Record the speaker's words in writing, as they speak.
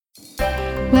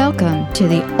Welcome to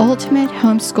the Ultimate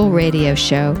Homeschool Radio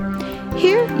Show.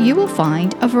 Here you will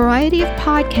find a variety of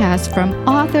podcasts from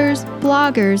authors,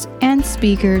 bloggers, and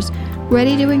speakers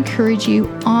ready to encourage you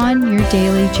on your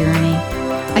daily journey.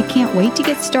 I can't wait to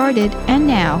get started, and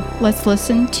now let's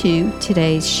listen to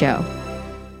today's show.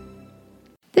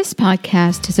 This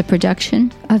podcast is a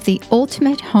production of the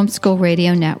Ultimate Homeschool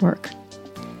Radio Network.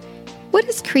 What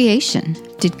is creation?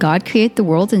 Did God create the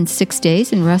world in 6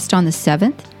 days and rest on the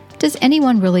seventh? Does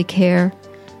anyone really care?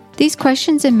 These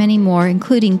questions and many more,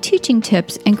 including teaching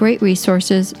tips and great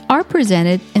resources, are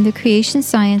presented in the Creation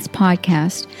Science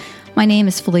Podcast. My name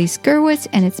is Felice Gerwitz,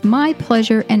 and it's my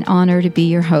pleasure and honor to be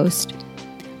your host.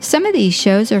 Some of these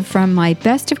shows are from my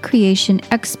Best of Creation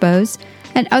expos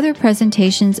and other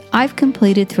presentations I've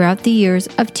completed throughout the years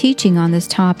of teaching on this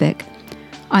topic.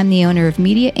 I'm the owner of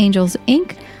Media Angels,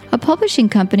 Inc., a publishing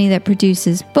company that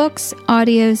produces books,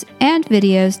 audios, and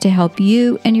videos to help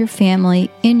you and your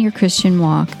family in your Christian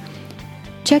walk.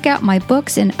 Check out my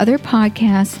books and other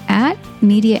podcasts at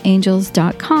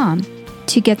MediaAngels.com.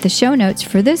 To get the show notes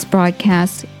for this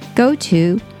broadcast, go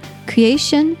to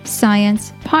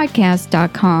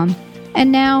CreationSciencePodcast.com.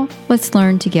 And now, let's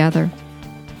learn together.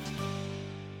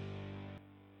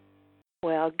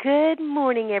 Well, good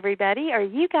morning, everybody. Are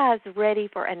you guys ready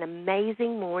for an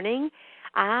amazing morning?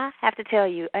 I have to tell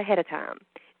you ahead of time,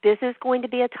 this is going to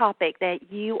be a topic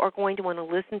that you are going to want to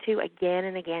listen to again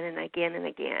and again and again and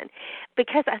again,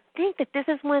 because I think that this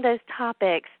is one of those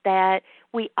topics that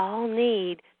we all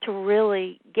need to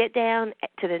really get down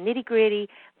to the nitty-gritty,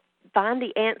 find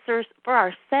the answers for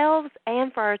ourselves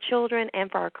and for our children and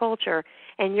for our culture,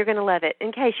 and you're going to love it.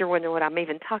 In case you're wondering what I'm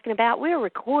even talking about, we're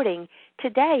recording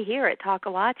today here at Talk a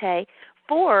Latte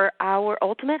for our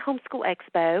Ultimate Homeschool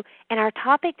Expo, and our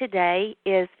topic today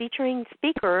is featuring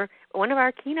one of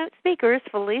our keynote speakers,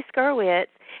 Felice Gerwitz,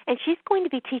 and she's going to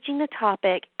be teaching the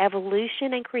topic,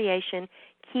 Evolution and Creation,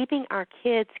 Keeping Our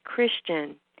Kids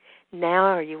Christian. Now,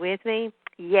 are you with me?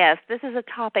 Yes, this is a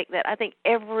topic that I think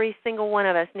every single one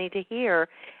of us need to hear,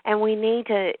 and we need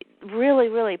to really,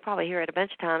 really probably hear it a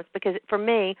bunch of times, because for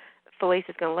me, Felice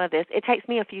is going to love this, it takes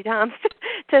me a few times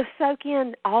to soak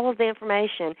in all of the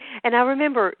information. And I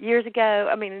remember years ago,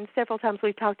 and several times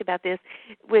we've talked about this,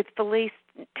 with Felice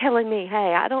telling me,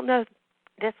 hey, I don't know if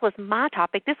this was my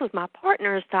topic, this was my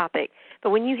partner's topic.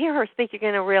 But when you hear her speak, you're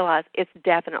going to realize it's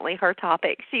definitely her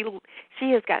topic. She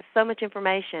has got so much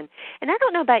information. And I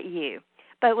don't know about you,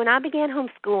 but when I began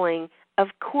homeschooling, of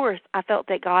course, I felt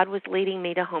that God was leading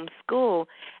me to homeschool.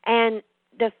 And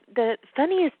the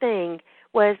funniest thing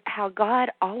was how God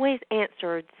always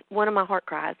answered one of my heart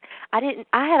cries. I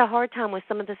had a hard time with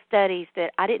some of the studies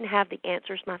that I didn't have the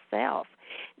answers myself.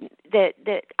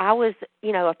 That I was,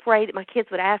 afraid that my kids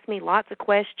would ask me lots of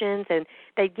questions and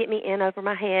they'd get me in over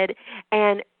my head.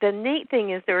 And the neat thing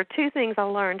is there are two things I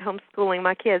learned homeschooling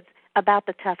my kids about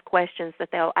the tough questions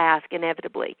that they'll ask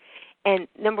inevitably. And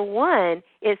number one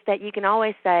is that you can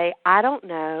always say, I don't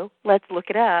know, let's look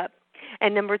it up.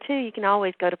 And number two, you can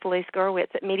always go to Felice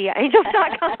Gerwitz at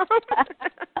MediaAngels.com,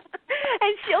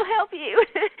 and she'll help you.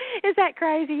 Is that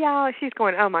crazy, y'all? She's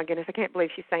going, oh, my goodness, I can't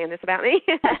believe she's saying this about me.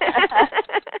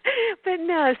 But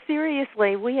no,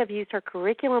 seriously, we have used her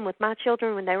curriculum with my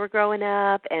children when they were growing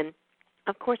up, and,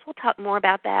 of course, we'll talk more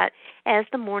about that as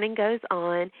the morning goes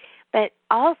on. But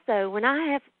also, when I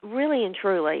have really and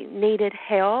truly needed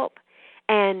help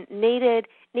and needed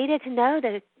to know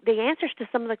that the answers to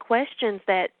some of the questions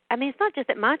that, it's not just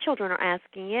that my children are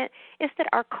asking it, it's that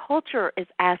our culture is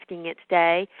asking it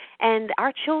today. And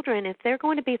our children, if they're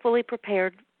going to be fully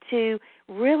prepared to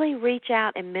really reach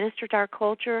out and minister to our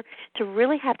culture, to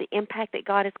really have the impact that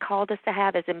God has called us to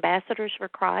have as ambassadors for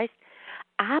Christ,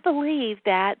 I believe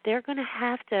that they're going to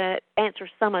have to answer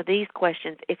some of these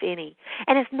questions, if any.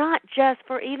 And it's not just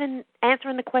for even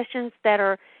answering the questions that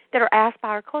are asked by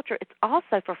our culture. It's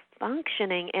also for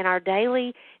functioning in our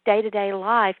daily, day-to-day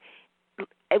life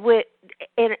with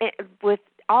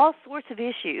all sorts of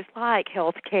issues like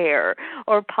health care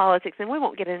or politics. And we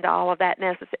won't get into all of that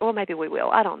necessarily. Well, maybe we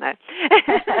will. I don't know.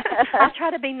 I'll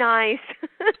try to be nice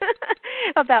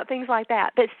about things like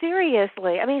that. But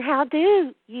seriously, how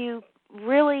do you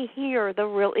really hear the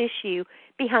real issue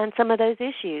behind some of those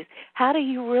issues? How do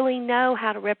you really know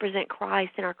how to represent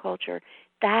Christ in our culture?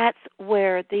 That's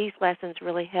where these lessons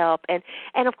really help. And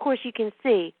of course, you can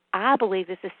see, I believe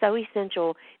this is so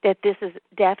essential that this is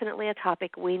definitely a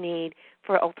topic we need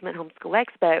for Ultimate Homeschool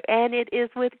Expo. And it is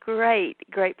with great,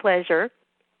 great pleasure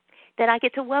that I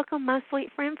get to welcome my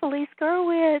sweet friend Felice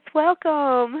Gerwitz.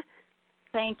 Welcome.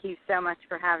 Thank you so much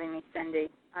for having me, Cindy.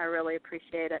 I really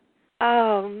appreciate it.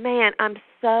 Oh, man, I'm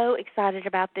so excited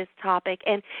about this topic.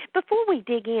 And before we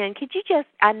dig in, could you just,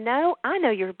 I know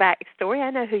your backstory, I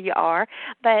know who you are,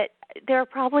 but there are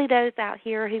probably those out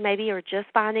here who maybe are just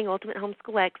finding Ultimate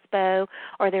Homeschool Expo,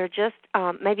 or they're just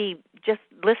maybe just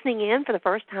listening in for the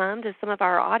first time to some of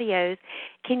our audios.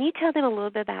 Can you tell them a little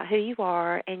bit about who you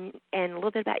are and a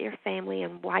little bit about your family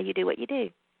and why you do what you do?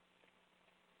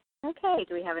 Okay,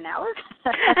 do we have an hour?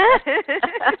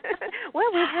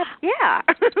 Well, we have, yeah.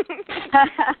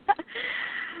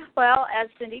 Well, as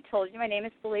Cindy told you, my name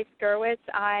is Felice Gerwitz.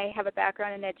 I have a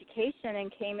background in education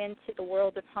and came into the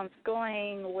world of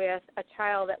homeschooling with a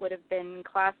child that would have been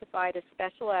classified as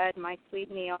special ed, my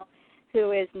sweet Neil,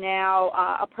 who is now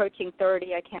approaching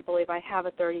 30. I can't believe I have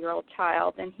a 30-year-old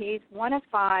child, and he's one of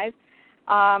 5.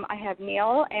 I have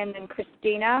Neil and then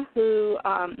Christina, who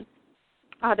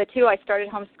the two I started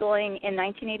homeschooling in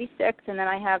 1986, and then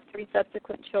I have 3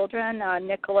 subsequent children,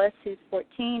 Nicholas, who's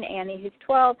 14, Annie, who's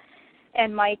 12,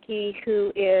 and Mikey,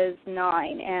 who is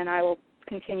 9. And I will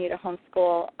continue to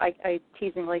homeschool, I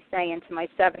teasingly say, into my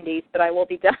 70s, but I will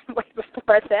be done way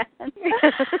before then.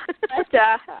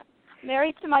 But,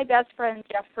 married to my best friend,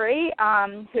 Jeffrey,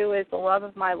 who is the love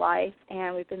of my life,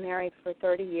 and we've been married for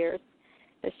 30 years.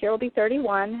 This year will be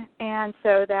 31, and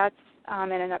so that's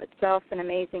in and of itself an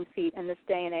amazing feat in this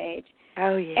day and age.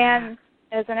 Oh, yeah. And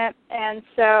isn't it? And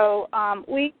so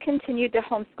we continued to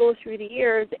homeschool through the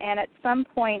years, and at some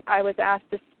point I was asked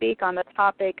to speak on the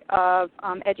topic of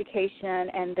education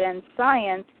and then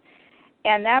science,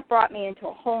 and that brought me into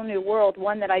a whole new world,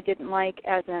 one that I didn't like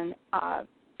as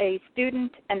a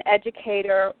student, an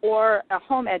educator, or a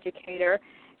home educator,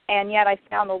 and yet I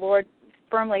found the Lord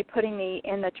firmly putting me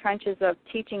in the trenches of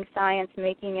teaching science,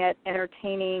 making it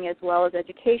entertaining as well as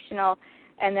educational.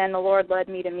 And then the Lord led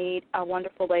me to meet a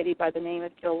wonderful lady by the name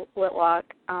of Jill Whitlock,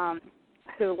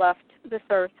 who left this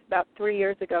earth about 3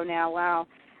 years ago now, wow,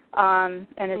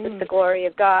 and is just the glory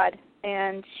of God.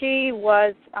 And she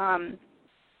was an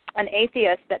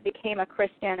atheist that became a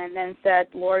Christian and then said,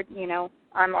 Lord, you know,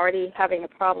 I'm already having a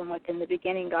problem with in the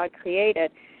beginning God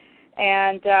created.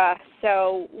 And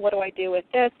so what do I do with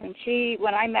this? And she,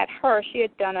 when I met her, she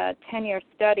had done a 10-year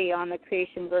study on the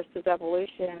creation versus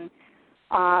evolution,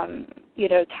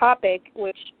 topic,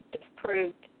 which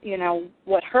disproved,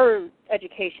 what her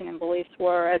education and beliefs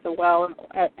were as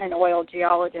an oil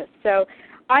geologist. So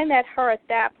I met her at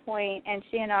that point, and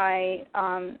she and I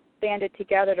banded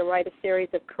together to write a series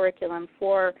of curriculum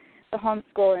for the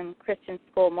homeschool and Christian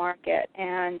school market.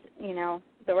 And,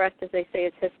 the rest, as they say,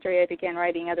 is history. I began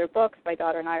writing other books. My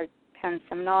daughter and I penned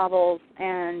some novels,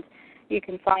 and you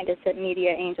can find us at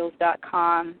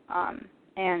mediaangels.com.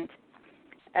 And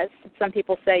as some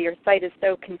people say, your site is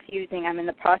so confusing. I'm in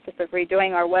the process of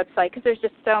redoing our website because there's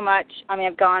just so much. I mean,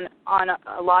 I've gone on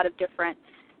a lot of different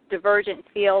divergent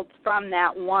fields from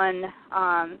that one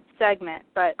segment,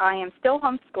 but I am still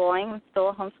homeschooling. I'm still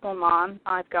a homeschool mom.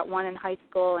 I've got one in high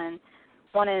school and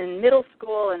one in middle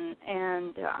school, and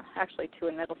actually 2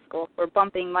 in middle school. We're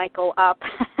bumping Michael up.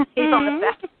 He's on the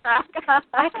fast track.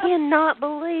 I cannot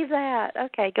believe that.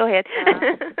 Okay, go ahead.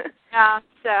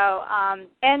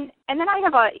 And then I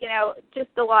have just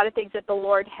a lot of things that the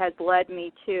Lord has led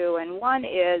me to, and one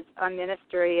is a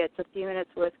ministry. It's A Few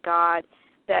Minutes with God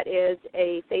that is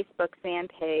a Facebook fan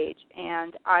page,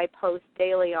 and I post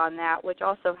daily on that, which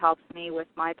also helps me with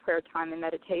my prayer time and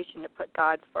meditation to put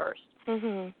God first.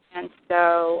 Mm-hmm. And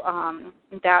so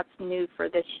that's new for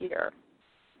this year.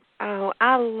 Oh,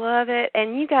 I love it.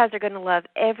 And you guys are going to love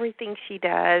everything she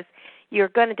does. You're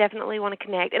going to definitely want to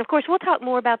connect. And, of course, we'll talk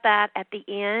more about that at the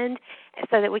end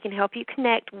so that we can help you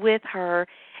connect with her.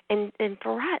 And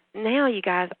for right now, you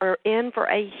guys are in for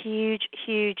a huge,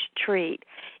 huge treat.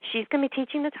 She's going to be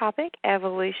teaching the topic,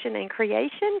 evolution and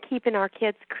creation, keeping our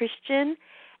kids Christian.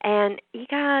 And, you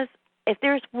guys, if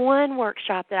there's one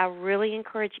workshop that I really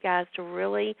encourage you guys to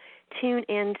really tune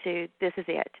into, this is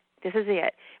it. This is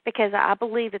it. Because I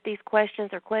believe that these questions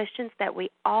are questions that we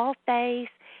all face.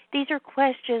 These are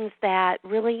questions that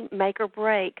really make or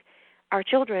break our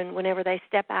children whenever they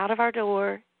step out of our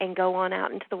door and go on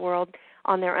out into the world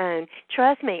on their own.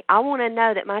 Trust me, I want to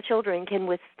know that my children can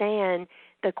withstand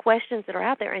the questions that are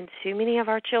out there. And too many of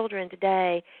our children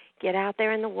today get out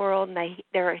there in the world and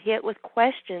they're hit with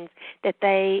questions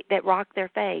that rock their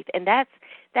faith. And that's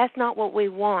not what we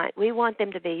want. We want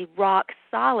them to be rock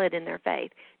solid in their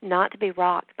faith, not to be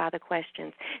rocked by the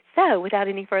questions. So without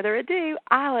any further ado,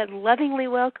 I would lovingly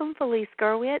welcome Felice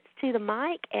Gerwitz to the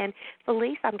mic. And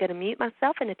Felice, I'm going to mute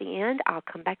myself, and at the end, I'll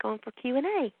come back on for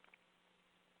Q&A.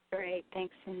 Great.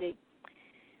 Thanks, Cindy.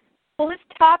 Well, this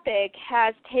topic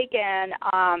has taken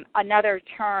another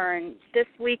turn. This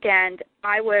weekend,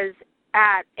 I was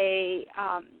at a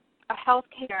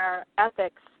healthcare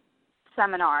ethics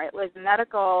seminar. It was a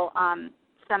medical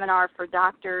seminar for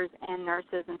doctors and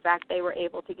nurses. In fact, they were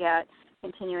able to get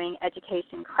continuing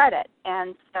education credit.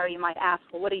 And so you might ask,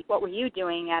 well, what were you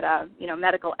doing at a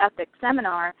medical ethics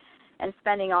seminar and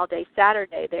spending all day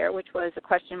Saturday there, which was a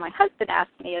question my husband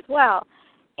asked me as well.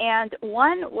 And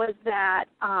one was that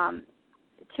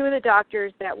two of the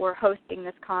doctors that were hosting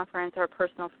this conference are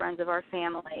personal friends of our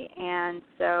family. And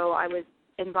so I was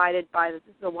invited by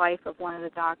the wife of one of the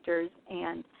doctors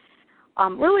and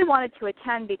really wanted to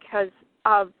attend because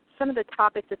of some of the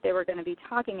topics that they were going to be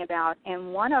talking about.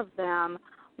 And one of them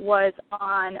was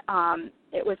on,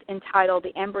 it was entitled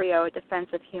The Embryo, A Defense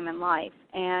of Human Life.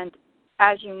 And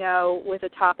as you know, with the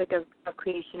topic of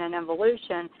creation and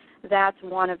evolution, that's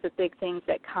one of the big things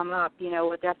that come up,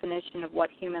 a definition of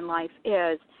what human life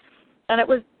is. And it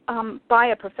was by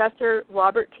a professor,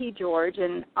 Robert T. George,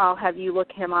 and I'll have you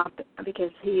look him up because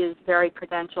he is very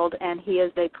credentialed, and he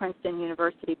is a Princeton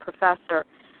University professor.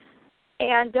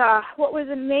 And what was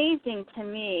amazing to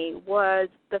me was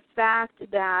the fact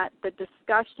that the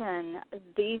discussion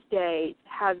these days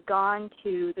has gone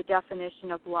to the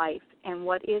definition of life and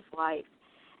what is life.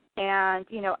 And,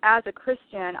 as a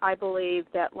Christian, I believe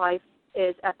that life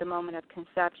is at the moment of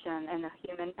conception, and the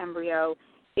human embryo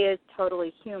is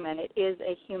totally human. It is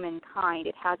a human kind.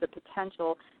 It has a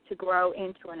potential to grow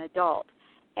into an adult.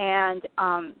 And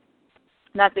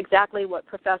that's exactly what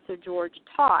Professor George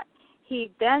taught.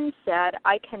 He then said,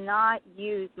 I cannot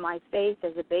use my faith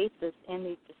as a basis in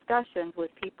these discussions with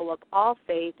people of all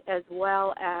faith as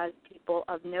well as people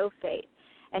of no faith.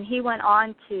 And he went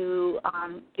on to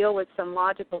deal with some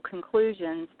logical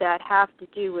conclusions that have to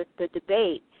do with the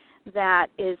debate that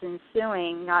is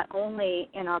ensuing not only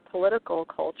in our political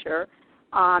culture,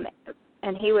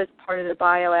 and he was part of the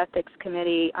bioethics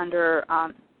committee under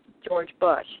George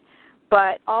Bush,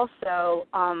 but also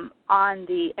on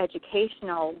the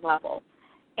educational level.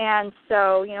 And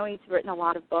so, he's written a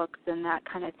lot of books and that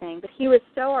kind of thing, but he was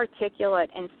so articulate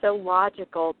and so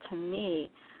logical to me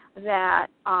that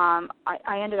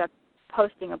I ended up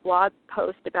posting a blog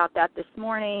post about that this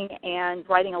morning and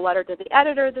writing a letter to the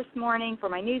editor this morning for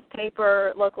my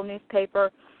newspaper, local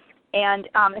newspaper. And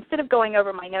instead of going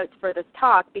over my notes for this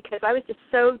talk, because I was just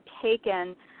so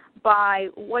taken by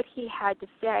what he had to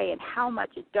say and how much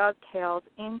it dovetails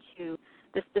into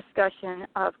this discussion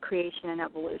of creation and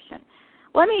evolution.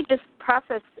 Let me just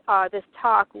preface this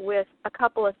talk with a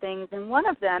couple of things, and one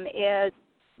of them is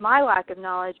my lack of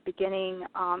knowledge beginning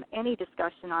any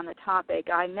discussion on the topic.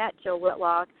 I met Jill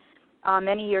Whitlock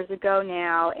many years ago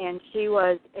now, and she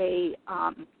was a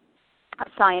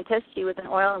scientist. She was an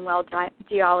oil and well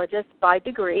geologist by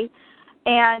degree.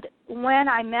 And when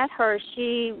I met her,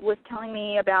 she was telling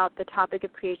me about the topic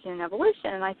of creation and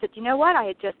evolution. And I said, you know what? I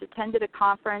had just attended a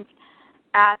conference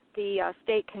at the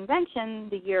state convention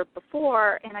the year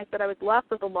before, and I said I was left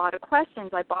with a lot of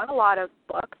questions. I bought a lot of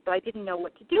books, but I didn't know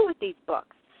what to do with these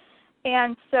books.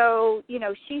 And so,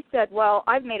 she said, well,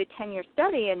 I've made a 10-year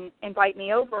study and invite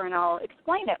me over and I'll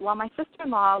explain it. Well, my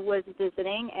sister-in-law was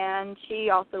visiting, and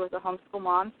she also was a homeschool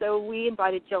mom, so we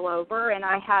invited Jill over, and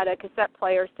I had a cassette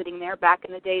player sitting there back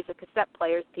in the days of cassette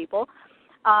players, people.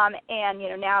 And,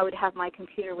 now I would have my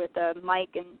computer with a mic,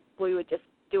 and we would just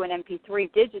do an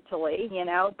MP3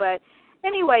 digitally, But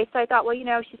anyway, so I thought, well,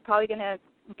 she's probably going to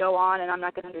go on, and I'm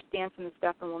not going to understand some of the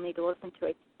stuff, and we'll need to listen to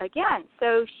it again.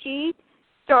 So she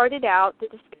started out the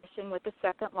discussion with the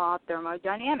second law of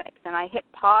thermodynamics, and I hit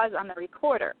pause on the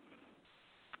recorder.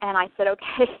 And I said,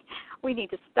 okay, we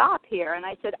need to stop here. And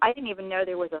I said, I didn't even know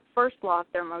there was a first law of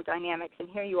thermodynamics, and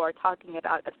here you are talking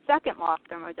about a second law of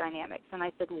thermodynamics. And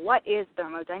I said, what is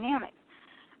thermodynamics?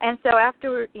 And so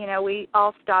after, we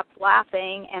all stopped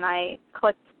laughing, and I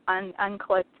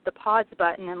unclicked the pause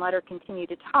button and let her continue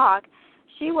to talk,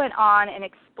 she went on and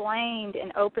explained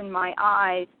and opened my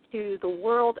eyes to the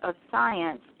world of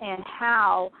science and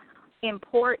how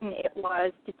important it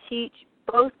was to teach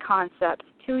both concepts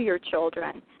to your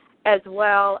children as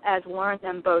well as learn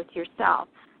them both yourself.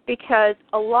 Because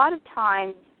a lot of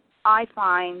times I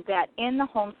find that in the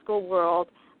homeschool world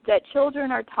that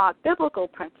children are taught biblical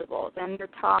principles, and they're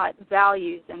taught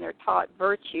values, and they're taught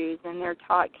virtues, and they're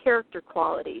taught character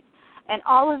qualities. And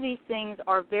all of these things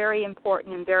are very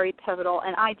important and very pivotal,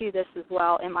 and I do this as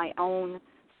well in my own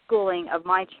schooling of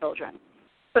my children.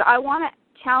 But I want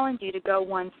to challenge you to go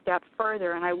one step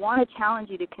further, and I want to challenge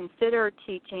you to consider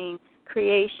teaching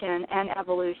creation and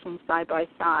evolution side by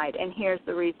side, and here's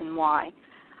the reason why.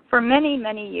 For many,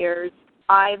 many years,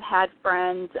 I've had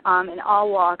friends in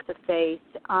all walks of faith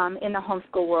in the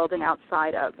homeschool world and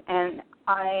outside of, and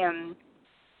I am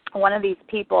one of these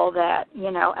people that,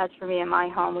 as for me and my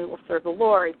home, we will serve the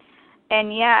Lord.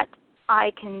 And yet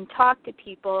I can talk to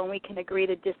people and we can agree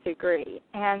to disagree.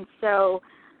 And so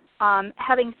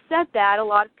having said that, a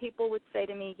lot of people would say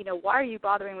to me, why are you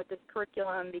bothering with this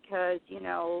curriculum? Because,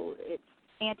 it's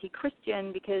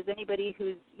anti-Christian, because anybody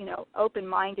who's,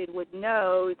 open-minded would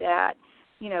know that,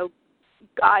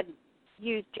 God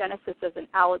used Genesis as an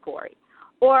allegory.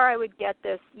 Or I would get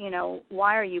this,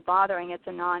 why are you bothering? It's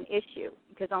a non-issue,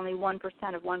 because only 1%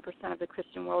 of the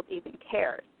Christian world even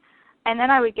cares. And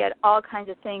then I would get all kinds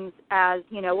of things as,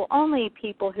 only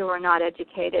people who are not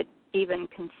educated even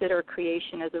consider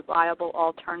creation as a viable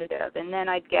alternative. And then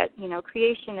I'd get,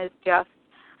 creation is just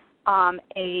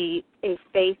a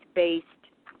faith-based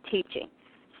teaching.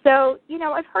 So,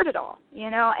 I've heard it all,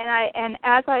 and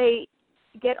as I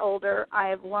get older,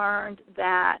 I've learned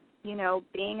that,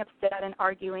 being upset and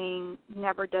arguing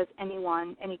never does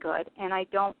anyone any good, and I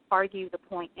don't argue the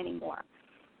point anymore.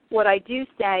 What I do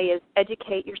say is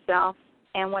educate yourself,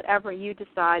 and whatever you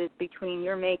decide is between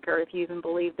your maker, if you even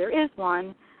believe there is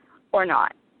one or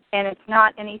not. And it's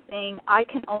not anything, I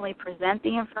can only present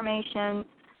the information,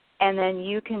 and then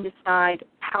you can decide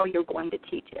how you're going to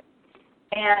teach it.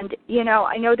 And,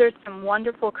 I know there's some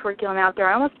wonderful curriculum out there.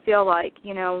 I almost feel like,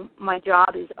 my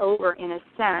job is over in a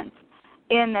sense,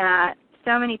 in that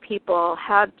so many people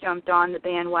have jumped on the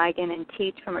bandwagon and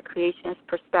teach from a creationist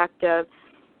perspective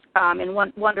in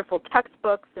wonderful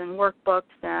textbooks and workbooks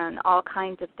and all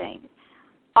kinds of things.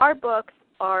 Our books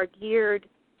are geared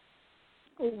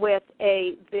with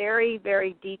a very,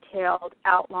 very detailed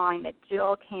outline that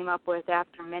Jill came up with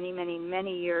after many, many,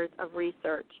 many years of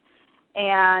research,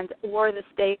 and were the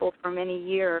staple for many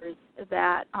years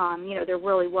that, there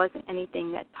really wasn't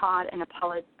anything that taught an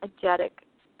apologetic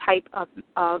type of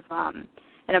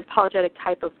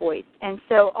voice. And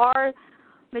so our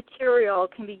material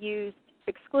can be used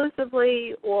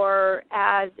exclusively or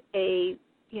as a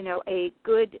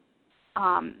good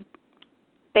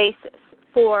basis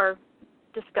for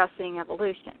discussing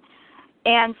evolution.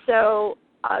 And so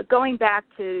going back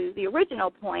to the original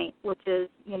point, which is,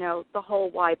 the whole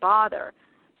why bother,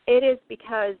 it is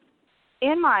because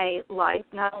in my life,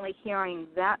 not only hearing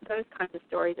those kinds of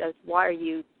stories as why are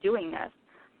you doing this,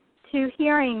 to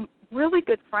hearing really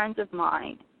good friends of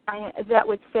mine that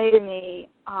would say to me,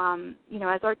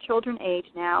 as our children age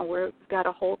now, we've got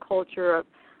a whole culture of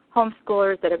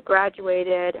homeschoolers that have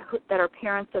graduated, that are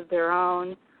parents of their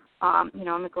own. I'm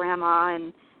a grandma,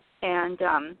 and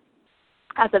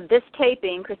as of this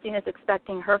taping, Christina's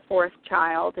expecting her fourth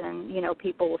child, and,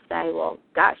 people will say, well,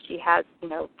 gosh, she has,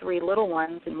 3 little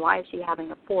ones, and why is she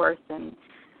having a fourth? And,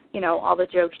 all the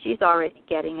jokes she's already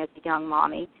getting as a young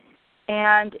mommy.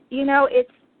 And,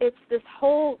 it's this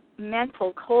whole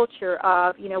mental culture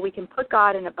of, we can put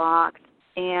God in a box,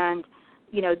 and,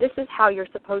 this is how you're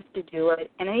supposed to do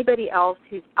it, and anybody else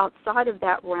who's outside of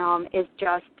that realm is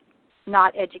just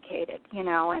not educated,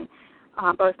 and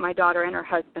both my daughter and her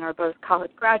husband are both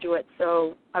college graduates,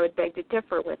 so I would beg to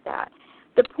differ with that.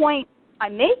 The point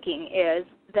I'm making is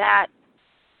that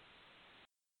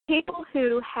people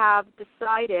who have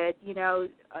decided,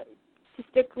 to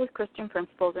stick with Christian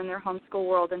principles in their homeschool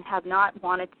world and have not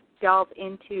wanted to delve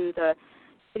into the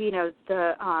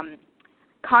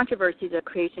controversies of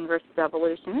creation versus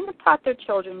evolution, and have taught their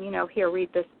children, here, read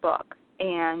this book,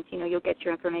 and, you'll get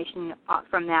your information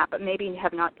from that, but maybe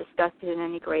have not discussed it in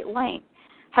any great length,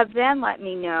 have then let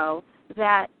me know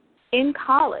that in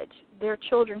college, their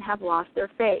children have lost their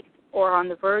faith or are on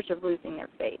the verge of losing their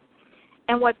faith.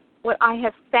 And what I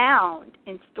have found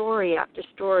in story after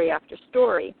story after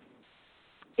story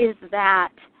is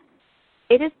that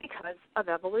it is because of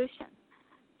evolution.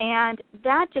 And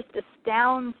that just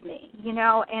astounds me,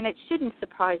 and it shouldn't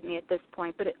surprise me at this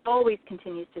point, but it always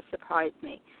continues to surprise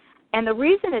me. And the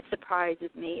reason it surprises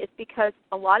me is because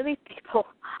a lot of these people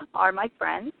are my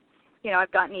friends.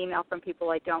 I've gotten email from people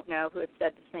I don't know who have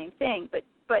said the same thing, but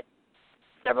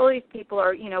several of these people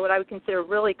are, what I would consider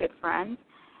really good friends.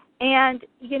 And,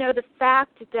 the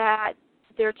fact that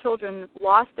their children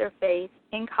lost their faith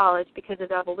in college because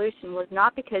of evolution was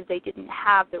not because they didn't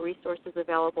have the resources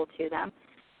available to them.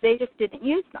 They just didn't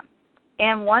use them.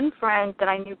 And one friend that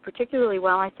I knew particularly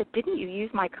well, I said, didn't you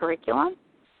use my curriculum?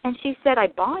 And she said, I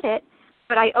bought it,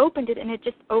 but I opened it and it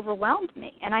just overwhelmed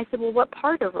me. And I said, well, what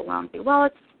part overwhelmed you? Well,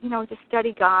 it's, it's a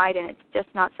study guide and it's just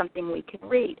not something we can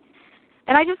read.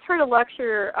 And I just heard a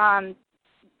lecture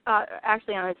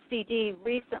actually on a CD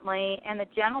recently, and the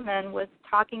gentleman was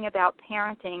talking about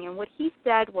parenting, and what he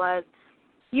said was,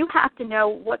 you have to know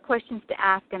what questions to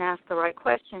ask and ask the right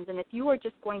questions. And if you are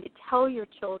just going to tell your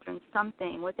children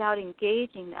something without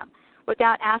engaging them,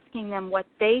 without asking them what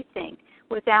they think,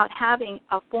 without having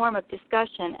a form of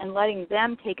discussion and letting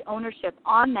them take ownership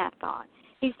on that thought.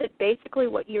 He said basically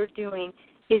what you're doing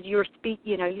is you're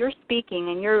speaking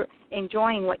and you're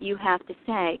enjoying what you have to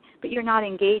say, but you're not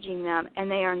engaging them, and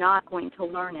they are not going to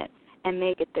learn it and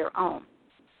make it their own.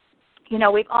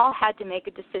 We've all had to make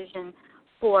a decision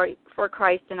for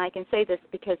Christ, and I can say this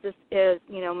because this is,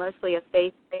 mostly a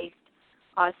faith-based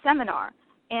seminar.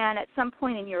 And at some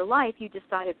point in your life, you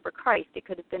decided for Christ. It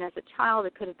could have been as a child,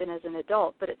 it could have been as an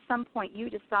adult, but at some point you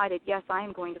decided, yes, I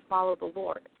am going to follow the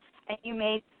Lord. And you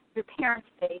made your parents'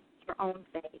 faith your own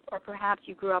faith, or perhaps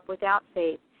you grew up without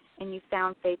faith and you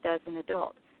found faith as an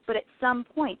adult. But at some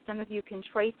point, some of you can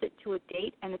trace it to a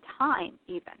date and a time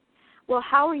even. Well,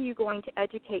 how are you going to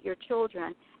educate your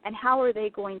children, and how are they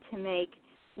going to make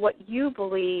what you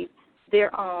believe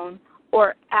their own,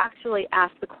 or actually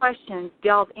ask the questions,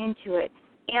 delve into it,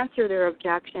 answer their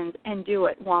objections, and do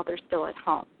it while they're still at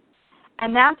home?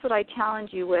 And that's what I challenge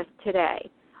you with today.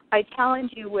 I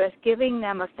challenge you with giving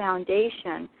them a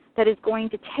foundation that is going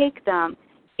to take them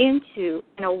into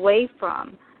and away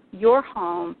from your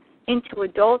home into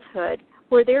adulthood,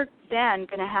 where they're then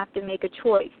going to have to make a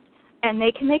choice. And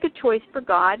they can make a choice for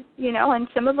God, and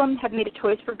some of them have made a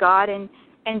choice for God and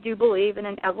do believe in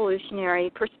an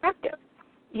evolutionary perspective.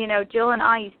 Jill and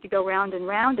I used to go round and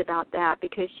round about that,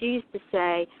 because she used to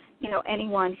say,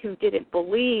 anyone who didn't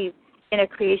believe in a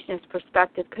creationist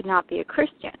perspective could not be a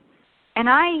Christian. And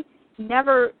I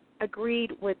never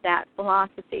agreed with that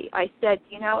philosophy. I said,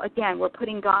 again, we're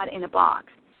putting God in a box.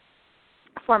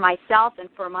 For myself and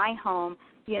for my home,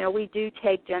 we do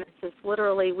take Genesis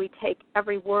literally. We take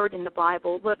every word in the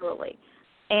Bible literally.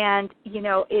 And,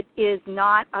 it is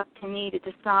not up to me to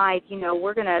decide,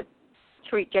 we're going to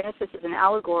treat Genesis as an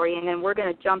allegory, and then we're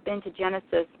going to jump into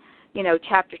Genesis,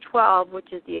 chapter 12,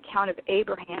 which is the account of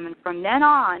Abraham. And from then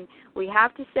on, we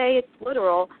have to say it's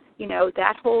literal,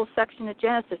 that whole section of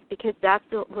Genesis, because that's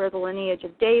where the lineage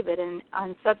of David and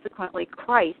subsequently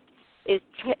Christ is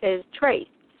traced.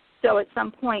 So at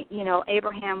some point,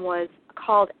 Abraham was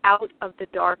called out of the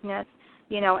darkness,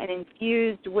 and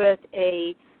infused with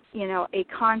a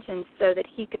conscience so that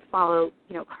he could follow,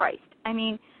 Christ. I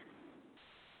mean,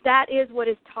 that is what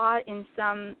is taught in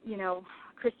some,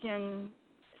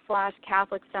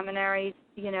 Christian/Catholic seminaries.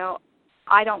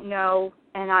 I don't know,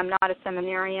 and I'm not a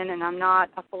seminarian, and I'm not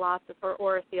a philosopher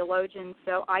or a theologian,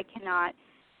 so I cannot,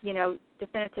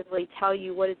 definitively tell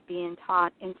you what is being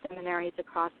taught in seminaries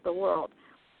across the world.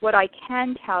 What I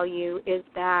can tell you is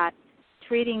that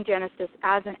treating Genesis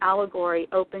as an allegory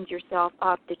opens yourself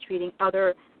up to treating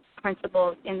other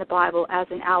principles in the Bible as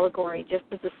an allegory, just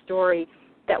as a story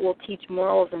that will teach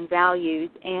morals and values,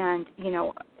 and,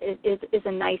 is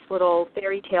a nice little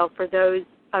fairy tale for those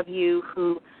of you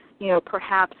who,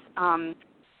 perhaps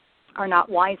are not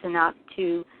wise enough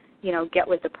to, get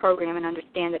with the program and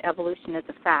understand that evolution is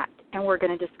a fact, and we're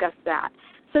going to discuss that.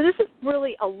 So this is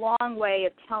really a long way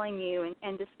of telling you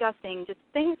and discussing just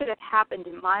things that have happened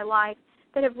in my life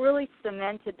that have really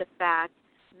cemented the fact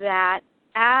that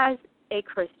as a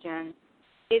Christian,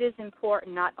 it is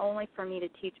important not only for me to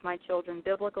teach my children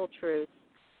biblical truths,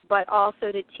 but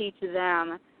also to teach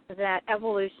them that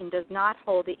evolution does not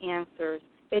hold the answers.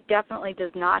 It definitely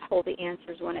does not hold the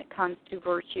answers when it comes to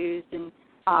virtues and,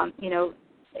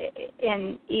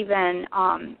 and even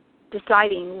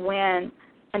deciding when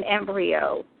an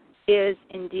embryo is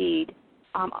indeed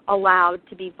allowed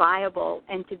to be viable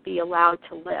and to be allowed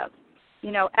to live.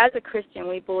 As a Christian,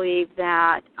 we believe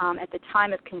that at the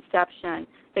time of conception,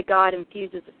 that God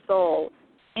infuses a soul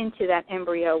into that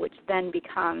embryo, which then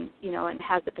becomes, and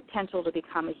has the potential to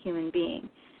become a human being.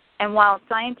 And while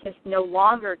scientists no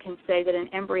longer can say that an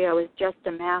embryo is just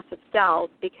a mass of cells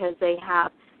because they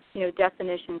have,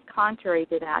 definitions contrary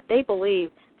to that, they believe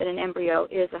that an embryo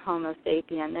is a Homo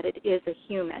sapien, that it is a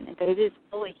human, and that it is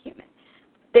fully human.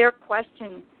 Their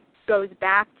question goes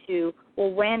back to,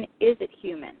 well, when is it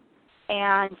human?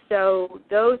 And so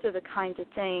those are the kinds of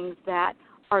things that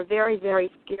are very, very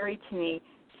scary to me,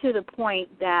 to the point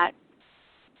that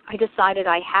I decided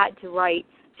I had to write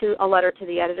a letter to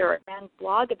the editor and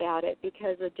blog about it,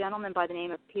 because a gentleman by the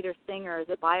name of Peter Singer is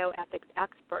a bioethics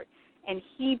expert, and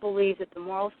he believes that the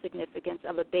moral significance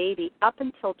of a baby up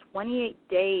until 28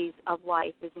 days of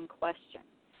life is in question.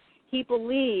 He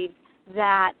believes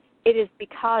that it is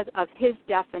because of his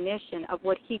definition of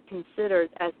what he considers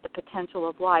as the potential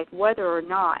of life, whether or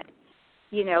not,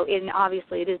 and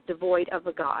obviously it is devoid of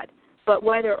a God, but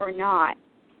whether or not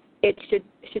it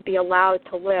should be allowed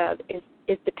to live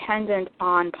is dependent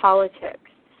on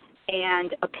politics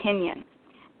and opinion.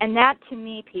 And that, to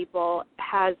me, people,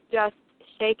 has just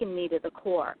shaken me to the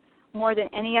core. More than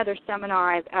any other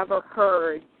seminar I've ever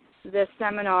heard, the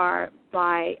seminar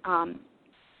by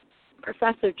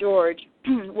Professor George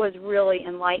was really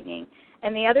enlightening.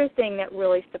 And the other thing that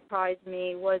really surprised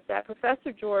me was that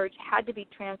Professor George had to be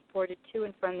transported to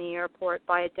and from the airport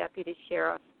by a deputy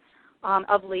sheriff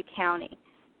of Lee County.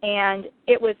 And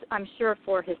it was, I'm sure,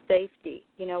 for his safety.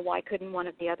 You know, why couldn't one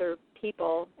of the other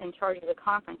people in charge of the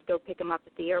conference go pick him up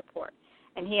at the airport?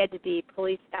 And he had to be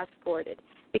police escorted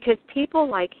because people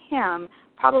like him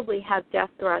probably have death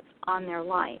threats on their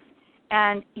life.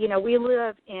 And, you know, we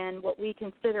live in what we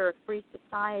consider a free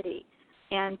society.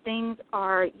 And things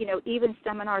are, you know, even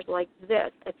seminars like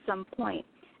this at some point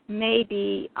may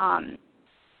be,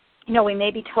 you know, we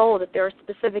may be told that there are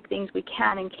specific things we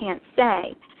can and can't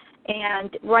say.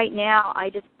 And right now I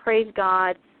just praise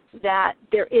God that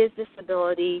there is this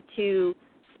ability to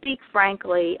speak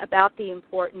frankly about the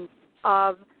importance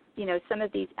of, you know, some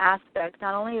of these aspects,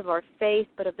 not only of our faith,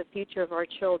 but of the future of our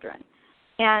children.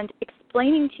 And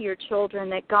explaining to your children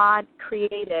that God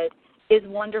created is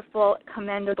wonderful,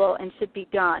 commendable, and should be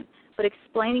done. But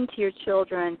explaining to your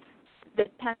children the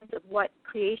tenets of what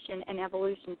creation and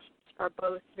evolution teach are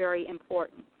both very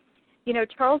important. You know,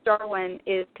 Charles Darwin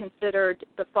is considered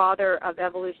the father of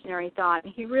evolutionary thought,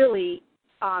 and he really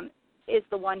is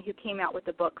the one who came out with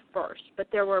the book first. But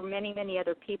there were many, many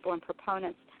other people and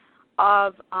proponents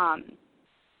of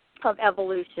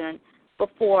evolution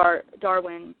before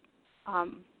Darwin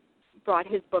brought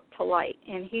his book to light.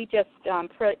 And he just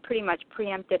pretty much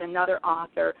preempted another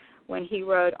author when he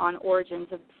wrote on Origins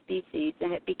of the Species,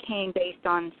 and it became based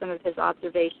on some of his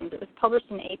observations. It was published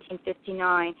in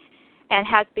 1859 and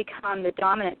has become the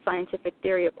dominant scientific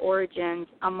theory of origins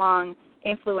among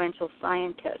influential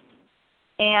scientists.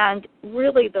 And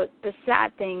really the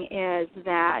sad thing is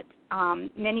that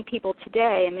many people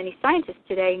today and many scientists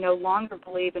today no longer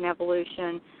believe in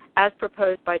evolution as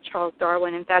proposed by Charles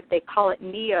Darwin. In fact, they call it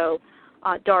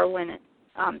Neo-Darwinism.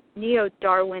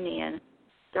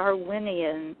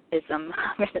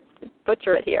 I'm going to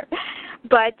butcher it here.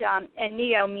 But and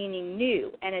neo meaning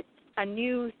new, and it's a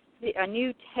new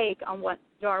take on what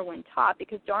Darwin taught,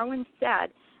 because Darwin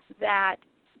said that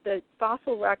the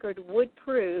fossil record would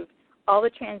prove all the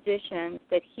transitions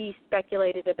that he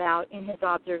speculated about in his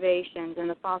observations, and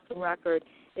the fossil record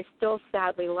is still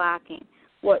sadly lacking.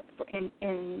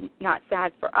 And not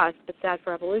sad for us, but sad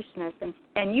for evolutionists.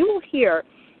 And you will hear,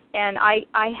 and I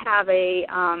have a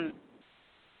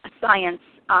science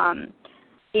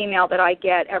email that I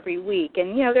get every week,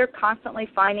 and you know they're constantly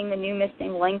finding the new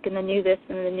missing link and the new this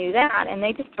and the new that, and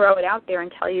they just throw it out there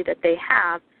and tell you that they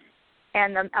have.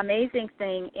 And the amazing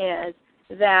thing is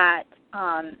that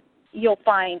you'll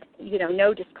find, you know,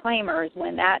 no disclaimers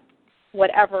when that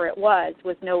whatever it was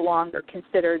no longer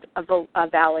considered a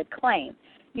valid claim.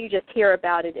 You just hear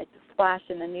about it, it's a splash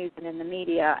in the news and in the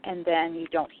media, and then you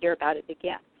don't hear about it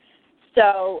again.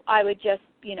 So I would just,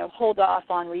 you know, hold off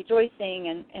on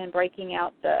rejoicing and breaking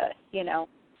out the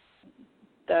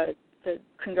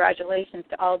congratulations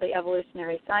to all the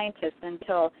evolutionary scientists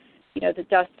until, you know, the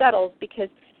dust settles, because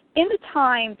in the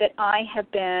time that I have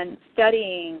been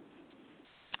studying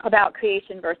about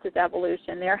creation versus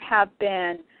evolution, there have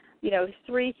been, you know,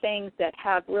 three things that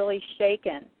have really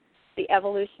shaken the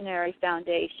evolutionary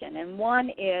foundation. And one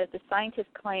is the scientists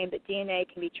claim that DNA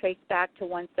can be traced back to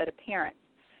one set of parents.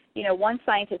 You know, one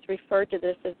scientist referred to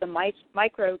this as the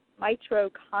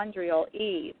mitochondrial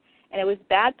Eve, and it was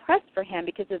bad press for him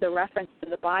because of the reference to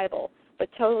the Bible, but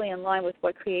totally in line with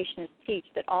what creationists teach,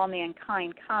 that all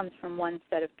mankind comes from one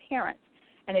set of parents.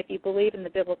 And if you believe in the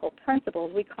biblical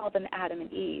principles, we call them Adam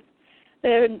and Eve.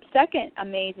 The second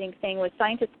amazing thing was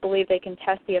scientists believe they can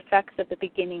test the effects of the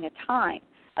beginning of time.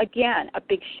 Again, a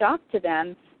big shock to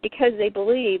them, because they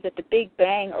believe that the Big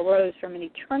Bang arose from an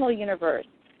eternal universe.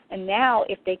 And now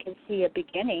if they can see a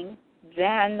beginning,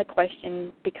 then the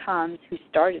question becomes who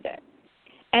started it.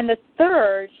 And the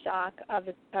third shock of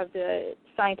the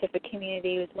scientific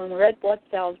community was when red blood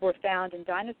cells were found in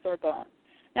dinosaur bones.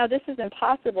 Now, this is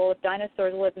impossible. If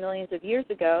dinosaurs lived millions of years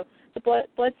ago, the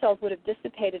blood cells would have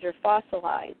dissipated or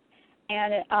fossilized.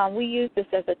 And we use this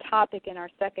as a topic in our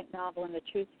second novel in the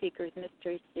Truth Seekers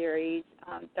Mystery Series,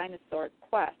 Dinosaur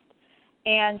Quest.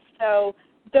 And so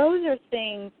those are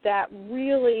things that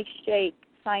really shake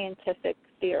scientific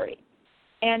theory.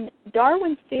 And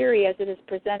Darwin's theory, as it is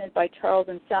presented by Charles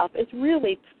himself, is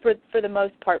really, for the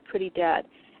most part, pretty dead.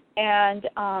 And,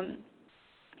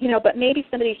 you know, but maybe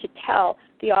somebody should tell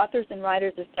the authors and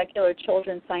writers of secular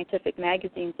children's scientific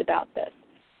magazines about this.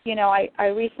 You know, I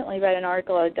recently read an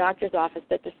article at a doctor's office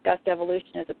that discussed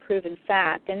evolution as a proven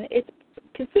fact, and it's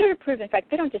considered a proven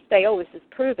fact. They don't just say, oh, this is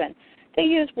proven. They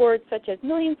use words such as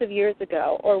millions of years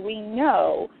ago, or we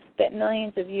know that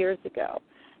millions of years ago.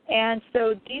 And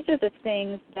so these are the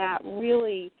things that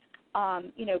really,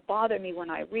 bother me when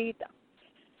I read them.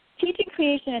 Teaching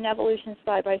creation and evolution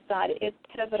side by side is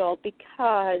pivotal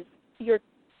because your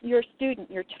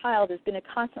student, your child, is going to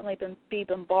constantly be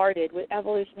bombarded with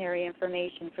evolutionary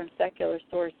information from secular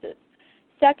sources.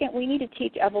 Second, we need to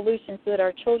teach evolution so that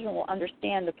our children will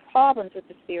understand the problems with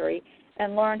the theory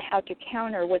and learn how to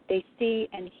counter what they see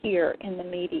and hear in the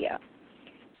media.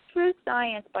 True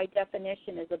science, by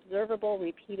definition, is observable,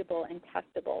 repeatable, and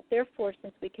testable. Therefore,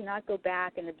 since we cannot go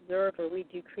back and observe or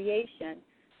redo creation,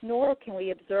 nor can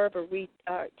we observe or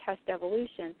test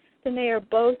evolution, then they are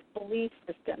both belief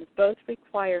systems. Both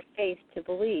require faith to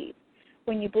believe.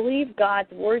 When you believe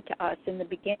God's word to us, in the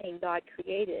beginning God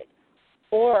created,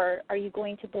 or are you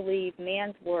going to believe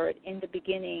man's word, in the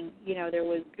beginning, there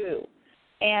was goo?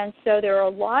 And so there are a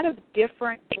lot of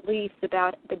different beliefs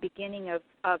about the beginning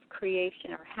of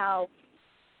creation, or how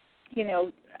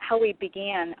we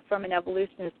began from an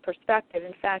evolutionist perspective.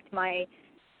 In fact, my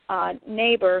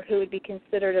neighbor, who would be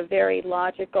considered a very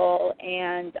logical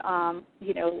and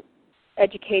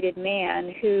educated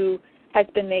man, who has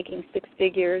been making six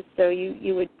figures, so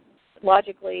you would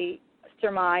logically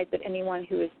surmise that anyone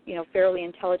who is fairly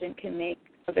intelligent can make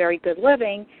a very good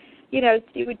living.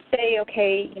 You would say,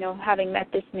 okay, having met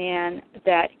this man,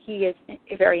 that he is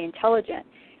very intelligent.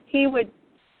 He would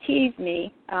tease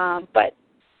me, but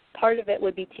part of it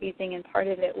would be teasing and part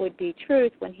of it would be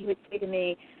truth, when he would say to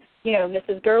me,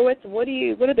 Mrs. Gurwitz, what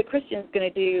are the Christians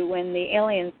going to do when the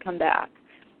aliens come back,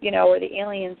 or the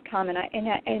aliens come?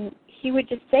 And he would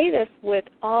just say this with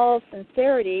all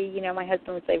sincerity. My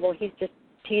husband would say, well, he's just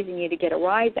teasing you to get a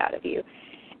rise out of you.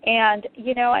 And,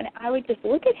 and I would just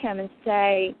look at him and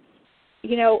say,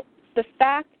 the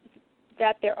fact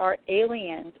that there are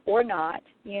aliens or not,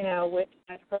 which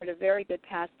I've heard a very good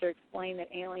pastor explain that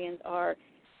aliens are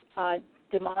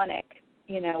demonic,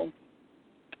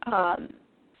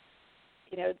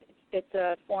 it's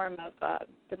a form of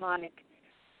demonic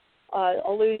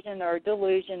illusion or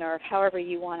delusion, or however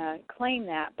you want to claim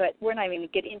that. But we're not even going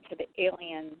to get into the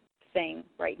alien thing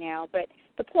right now. But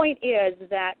the point is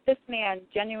that this man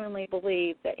genuinely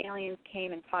believed that aliens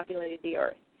came and populated the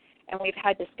earth. And we've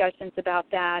had discussions about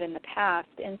that in the past.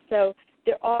 And so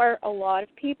there are a lot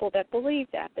of people that believe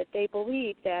that they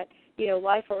believe that,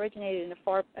 life originated in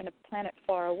a planet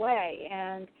far away.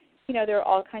 And, there are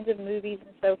all kinds of movies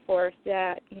and so forth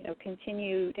that,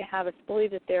 continue to have us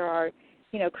believe that there are,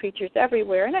 creatures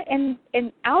everywhere.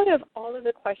 And out of all of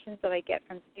the questions that I get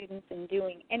from students in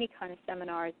doing any kind of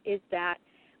seminars is that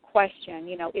question,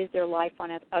 is there life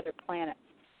on other planets?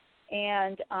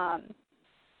 And,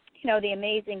 the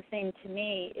amazing thing to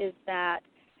me is that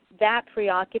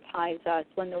preoccupies us,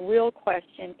 when the real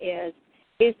question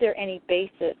is there any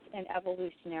basis in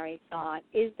evolutionary thought?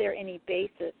 Is there any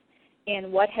basis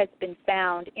in what has been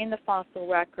found in the fossil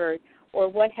record, or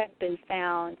what has been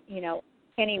found,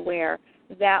 anywhere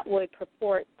that would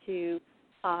purport to,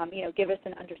 give us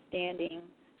an understanding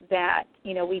that,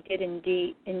 we did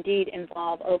indeed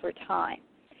evolve over time?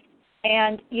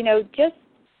 And, just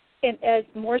as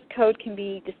Morse code can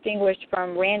be distinguished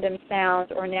from random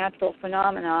sounds or natural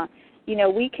phenomena,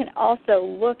 we can also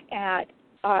look at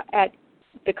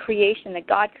the creation that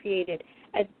God created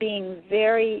as being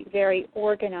very, very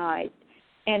organized.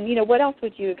 And, what else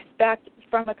would you expect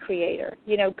from a creator?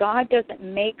 God doesn't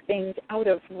make things out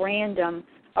of a random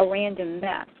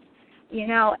mess,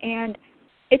 and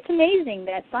it's amazing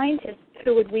that scientists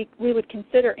who we would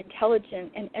consider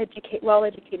intelligent and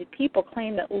well-educated people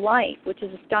claim that life, which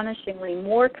is astonishingly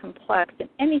more complex than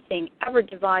anything ever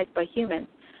devised by humans,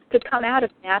 could come out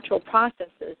of natural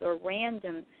processes or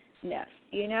randomness,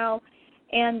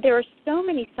 And there are so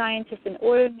many scientists and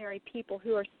ordinary people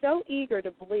who are so eager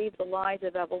to believe the lies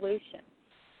of evolution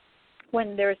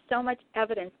when there is so much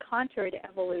evidence contrary to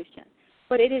evolution.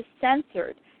 But it is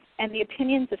censored, and the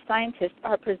opinions of scientists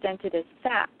are presented as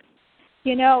facts.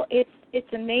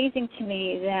 It's amazing to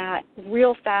me that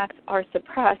real facts are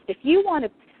suppressed. If you want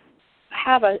to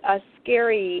have a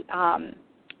scary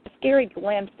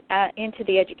glimpse into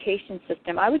the education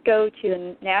system, I would go to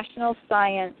the National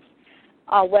Science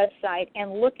website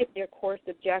and look at their course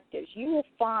objectives. You will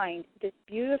find this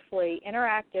beautifully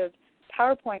interactive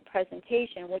PowerPoint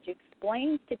presentation which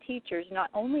explains to teachers not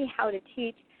only how to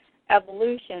teach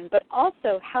evolution, but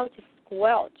also how to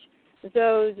squelch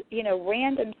those,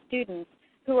 random students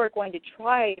who are going to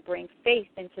try to bring faith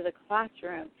into the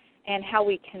classroom, and how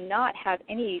we cannot have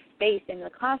any faith in the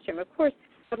classroom. Of course,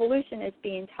 evolution is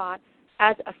being taught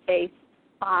as a faith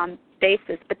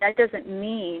basis, but that doesn't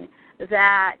mean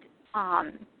that,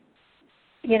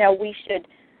 we should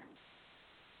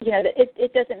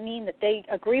it doesn't mean that they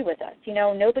agree with us.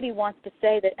 Nobody wants to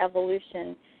say that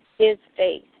evolution is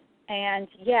faith, and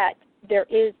yet there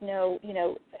is no,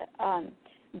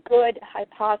 good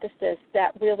hypothesis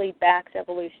that really backs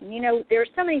evolution. There are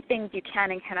so many things you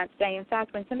can and cannot say. In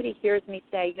fact, when somebody hears me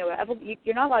say,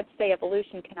 you're not allowed to say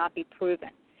evolution cannot be proven,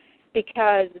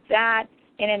 because that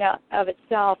in and of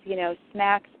itself,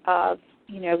 smacks of,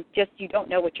 just you don't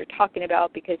know what you're talking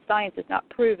about, because science is not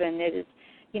proven. It is,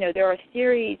 there are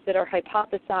theories that are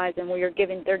hypothesized, and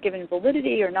they're given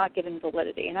validity or not given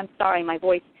validity. And I'm sorry, my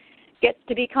voice gets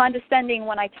to be condescending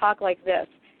when I talk like this,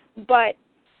 but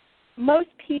most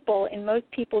people, in most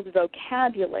people's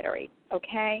vocabulary,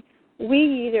 okay,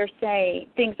 we either say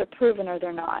things are proven or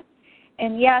they're not.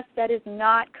 And yes, that is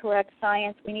not correct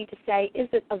science. We need to say, is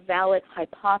it a valid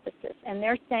hypothesis? And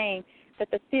they're saying that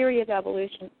the theory of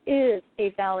evolution is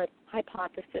a valid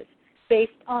hypothesis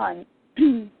based on,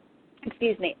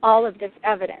 all of this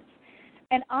evidence.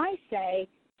 And I say,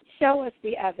 show us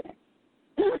the evidence.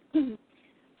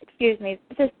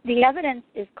 The evidence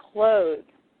is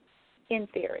clothed in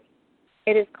theory.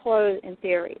 It is clothed in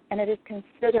theory, and it is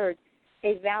considered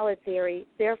a valid theory.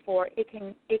 Therefore, it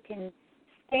can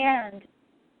stand,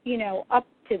 up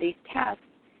to these tests,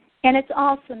 and it's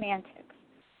all semantics.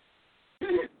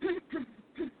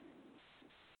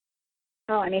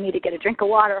 Oh, I may need to get a drink of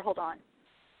water. Hold on.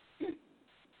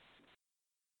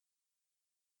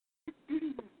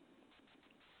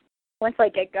 Once I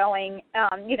get going,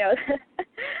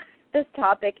 this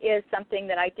topic is something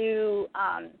that I do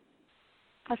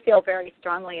I feel very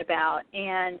strongly about.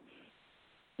 And,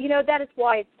 that is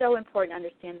why it's so important to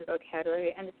understand the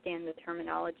vocabulary, understand the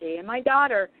terminology. And my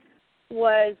daughter she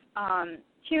was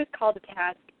called to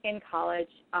task in college.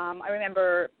 I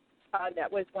remember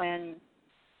that was when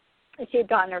she had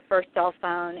gotten her first cell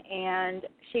phone, and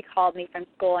she called me from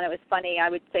school, and it was funny. I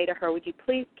would say to her, would you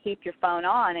please keep your phone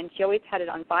on? And she always had it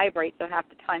on vibrate, so half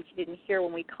the time she didn't hear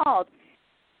when we called.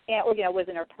 Or, it was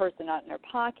in her purse and not in her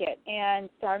pocket. And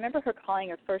so I remember her calling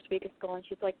her first week of school, and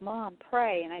she's like, Mom,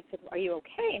 pray. And I said, are you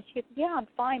okay? And she said, yeah, I'm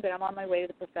fine, but I'm on my way to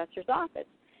the professor's office.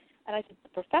 And I said, the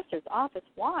professor's office?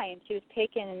 Why? And she was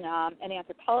taking an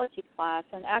anthropology class,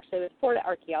 and actually it was Florida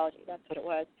archaeology. That's what it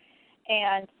was.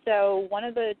 And so one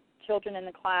of the children in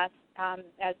the class,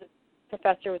 as the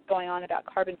professor was going on about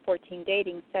carbon-14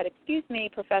 dating, said, excuse me,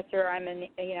 Professor, I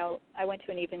went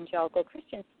to an evangelical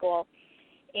Christian school,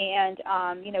 and,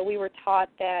 we were taught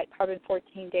that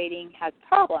carbon-14 dating has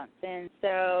problems. And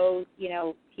so,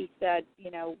 he said,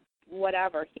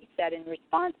 whatever. He said in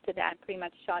response to that, pretty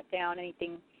much shot down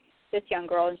anything this young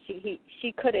girl, and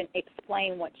she couldn't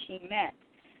explain what she meant.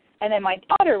 And then my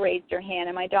daughter raised her hand,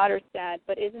 and my daughter said,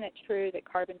 but isn't it true that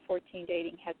carbon-14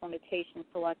 dating has limitations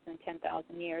for less than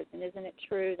 10,000 years? And isn't it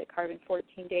true that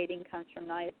carbon-14 dating comes from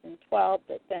niacin-12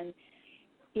 that then,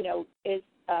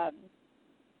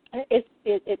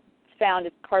 it's found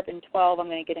as carbon-12. I'm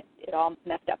going to get it all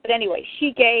messed up. But anyway,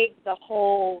 she gave the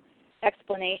whole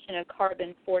explanation of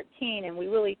carbon-14, and we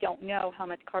really don't know how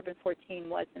much carbon-14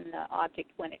 was in the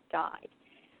object when it died.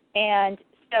 And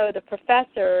so the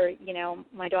professor,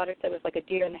 my daughter said, was like a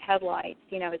deer in the headlights.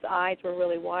 His eyes were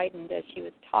really widened as she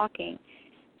was talking.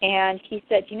 And he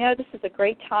said, this is a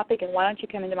great topic, and why don't you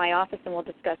come into my office and we'll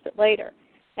discuss it later.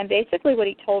 And basically what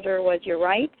he told her was, you're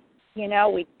right.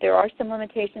 There are some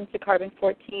limitations to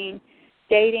carbon-14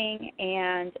 dating,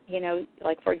 and,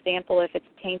 like, for example, if it's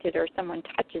tainted or someone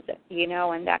touches it,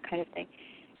 and that kind of thing.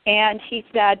 And he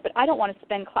said, but I don't want to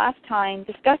spend class time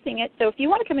discussing it, so if you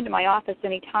want to come into my office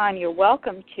anytime, you're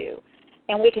welcome to,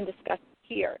 and we can discuss it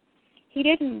here. He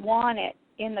didn't want it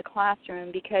in the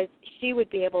classroom because she would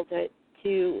be able to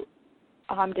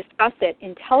discuss it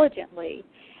intelligently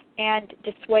and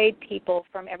dissuade people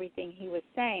from everything he was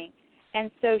saying. And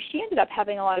so she ended up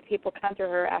having a lot of people come to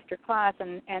her after class,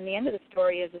 and the end of the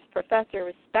story is this professor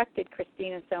respected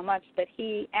Christina so much that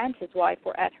he and his wife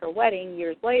were at her wedding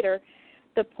years later.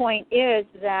 The point is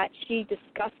that she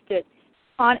discussed it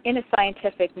in a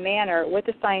scientific manner with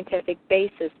a scientific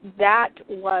basis. That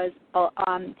was,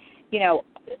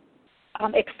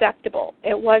 acceptable.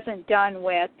 It wasn't done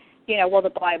with,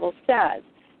 the Bible says.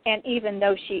 And even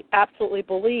though she absolutely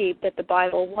believed that the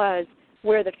Bible was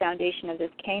where the foundation of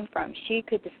this came from, she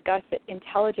could discuss it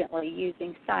intelligently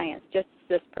using science, just as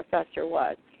this professor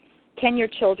was. Can your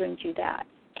children do that?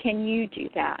 Can you do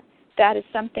that? That is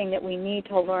something that we need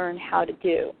to learn how to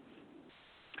do.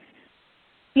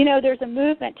 There's a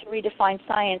movement to redefine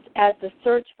science as the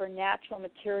search for natural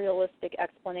materialistic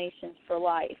explanations for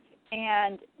life.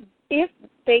 And if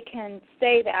they can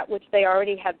say that, which they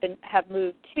already have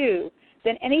moved to,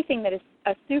 then anything that is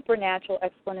a supernatural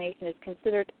explanation is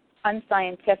considered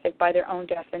unscientific by their own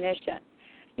definition.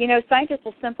 You know, scientists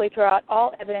will simply throw out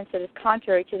all evidence that is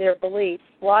contrary to their beliefs.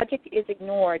 Logic is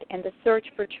ignored, and the search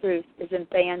for truth is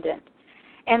abandoned.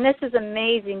 And this is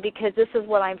amazing because this is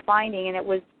what I'm finding, and it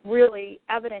was really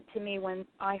evident to me when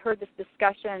I heard this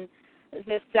discussion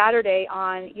this Saturday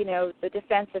on, you know, the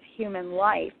defense of human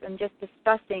life and just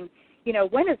discussing, you know,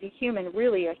 when is a human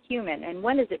really a human and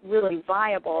when is it really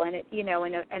viable? And, it, you know,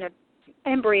 and a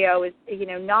embryo is, you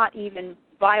know, not even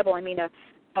viable. I mean, a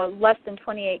less than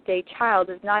 28-day child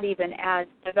is not even as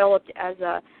developed as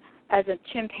a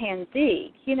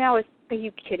chimpanzee. You know, are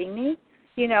you kidding me?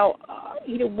 You know,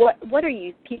 what are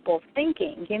you people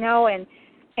thinking? You know,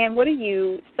 and what are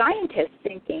you scientists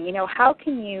thinking? You know, how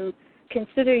can you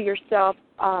consider yourself,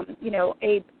 you know,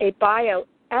 a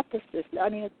bioethicist? I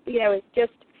mean, you know, it's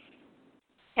just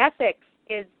ethics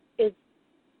is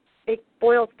it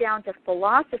boils down to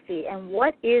philosophy, and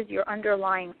what is your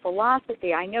underlying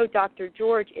philosophy? I know Dr.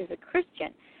 George is a Christian,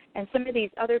 and some of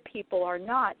these other people are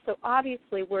not. So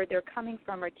obviously, where they're coming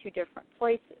from are two different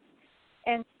places,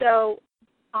 and so.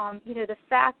 You know, the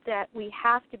fact that we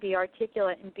have to be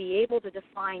articulate and be able to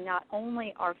define not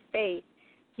only our faith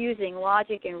using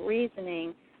logic and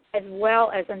reasoning, as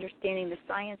well as understanding the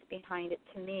science behind it,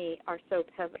 to me, are so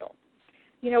pivotal.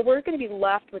 You know, we're going to be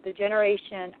left with a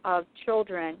generation of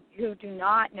children who do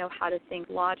not know how to think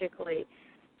logically,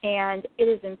 and it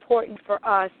is important for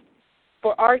us,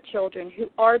 for our children who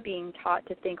are being taught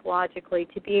to think logically,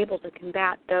 to be able to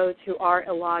combat those who are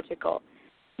illogical.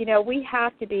 You know, we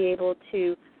have to be able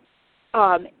to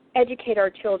educate our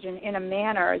children in a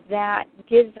manner that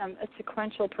gives them a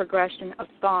sequential progression of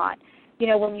thought. You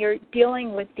know, when you're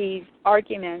dealing with these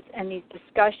arguments and these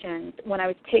discussions, when I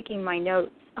was taking my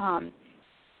notes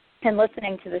and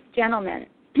listening to this gentleman,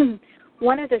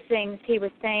 one of the things he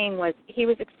was saying was he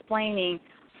was explaining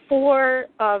 4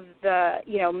 of the,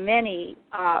 you know, many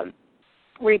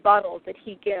rebuttals that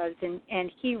he gives,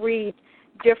 and he reads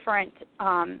different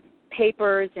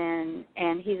papers,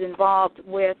 and he's involved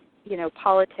with, you know,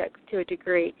 politics to a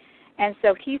degree. And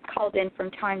so he's called in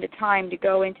from time to time to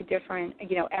go into different,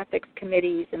 you know, ethics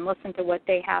committees and listen to what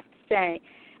they have to say.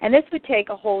 And this would take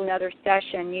a whole other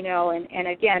session, you know, and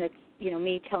again, it's, you know,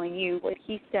 me telling you what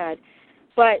he said.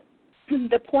 But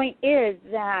the point is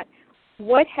that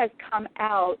what has come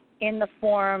out in the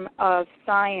form of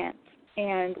science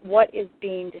and what is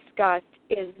being discussed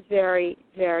is very,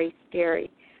 very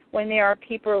scary. When there are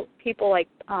people like,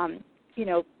 you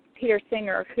know, Peter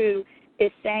Singer, who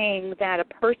is saying that a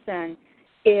person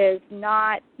is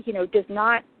not, you know, does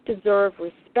not deserve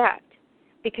respect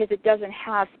because it doesn't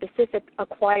have specific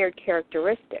acquired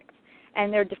characteristics.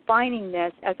 And they're defining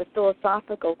this as a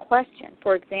philosophical question.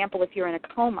 For example, if you're in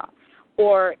a coma,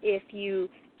 or if you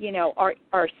know,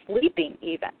 are sleeping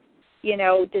even, you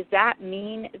know, does that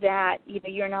mean that, you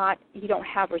know, you don't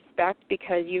have respect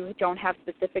because you don't have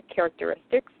specific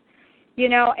characteristics? You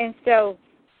know, and so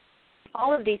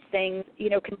all of these things, you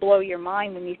know, can blow your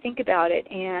mind when you think about it.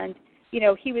 And, you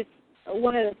know,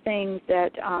 one of the things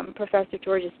that Professor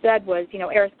Georges said was, you know,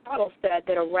 Aristotle said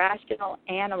that a rational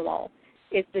animal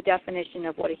is the definition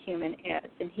of what a human is.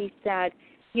 And he said,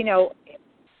 you know,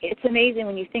 it's amazing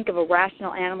when you think of a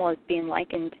rational animal as being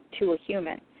likened to a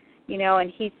human, you know,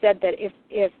 and he said that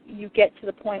if you get to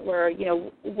the point where, you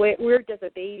know, where does a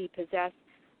baby possess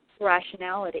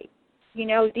rationality? You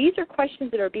know, these are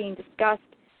questions that are being discussed,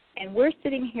 and we're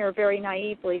sitting here very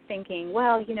naively thinking,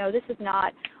 well, you know, this is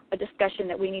not a discussion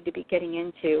that we need to be getting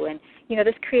into. And, you know,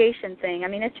 this creation thing, I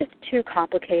mean, it's just too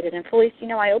complicated. And, Felice, you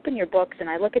know, I open your books and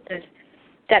I look at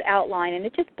that outline, and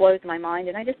it just blows my mind,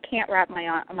 and I just can't wrap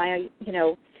my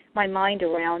mind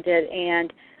around it.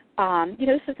 And, you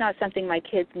know, this is not something my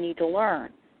kids need to learn.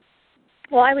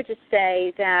 Well, I would just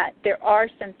say that there are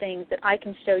some things that I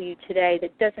can show you today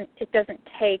that it doesn't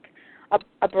take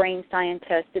a brain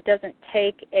scientist. It doesn't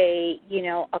take a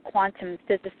quantum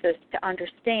physicist to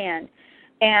understand.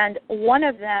 And one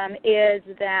of them is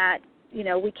that, you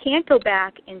know, we can't go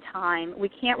back in time. We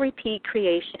can't repeat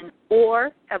creation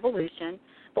or evolution,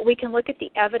 but we can look at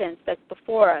the evidence that's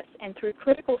before us. And through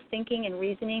critical thinking and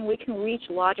reasoning, we can reach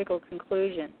logical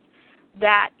conclusions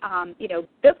that, you know,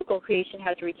 biblical creation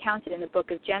has recounted in the book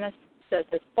of Genesis as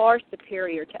far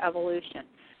superior to evolution.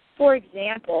 For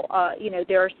example, you know,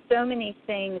 there are so many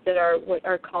things that are what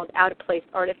are called out-of-place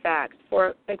artifacts.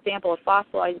 For example, a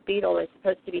fossilized beetle that's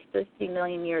supposed to be 50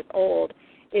 million years old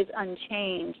is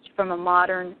unchanged from a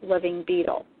modern living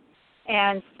beetle.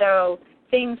 And so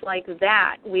things like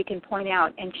that we can point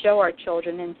out and show our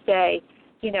children and say,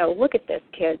 you know, look at this,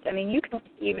 kids. I mean, you can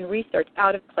even research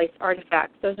out-of-place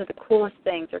artifacts. Those are the coolest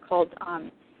things. They're called,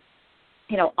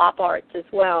 you know, op arts as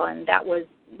well, and that was,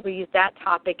 use that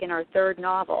topic in our third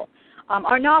novel.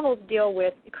 Our novels deal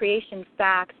with creation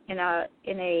facts in a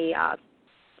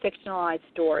fictionalized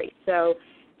story, so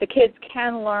the kids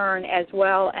can learn as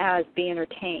well as be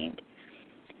entertained.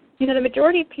 You know, the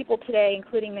majority of people today,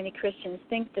 including many Christians,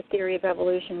 think the theory of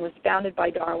evolution was founded by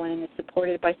Darwin and is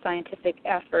supported by scientific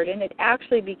effort, and it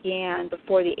actually began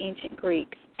before the ancient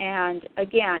Greeks. And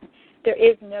again, there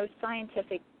is no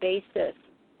scientific basis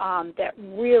that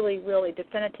really, really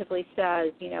definitively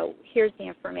says, you know, here's the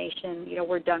information, you know,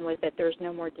 we're done with it, there's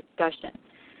no more discussion.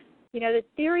 You know, the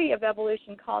theory of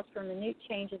evolution calls for minute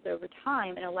changes over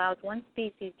time and allows one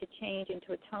species to change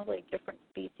into a totally different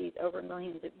species over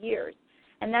millions of years.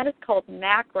 And that is called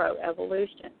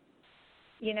macroevolution.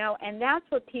 You know, and that's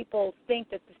what people think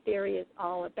that the theory is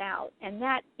all about. And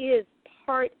that is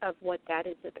part of what that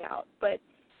is about. But,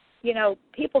 you know,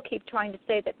 people keep trying to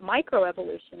say that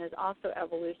microevolution is also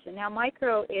evolution. Now,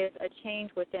 micro is a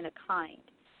change within a kind.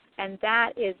 And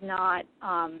that is not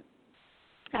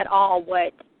at all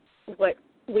what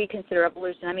we consider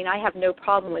evolution. I mean, I have no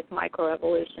problem with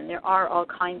microevolution. There are all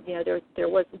kinds, you know, there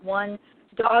was one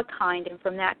dog kind, and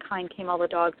from that kind came all the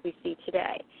dogs we see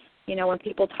today. You know, when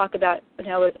people talk about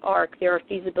Noah's Ark, there are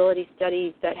feasibility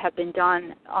studies that have been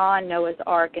done on Noah's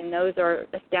Ark, and those are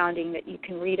astounding that you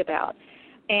can read about.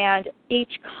 And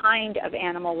each kind of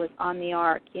animal was on the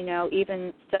ark, you know,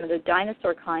 even some of the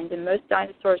dinosaur kinds, and most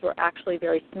dinosaurs were actually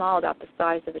very small, about the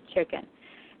size of a chicken.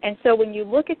 And so when you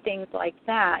look at things like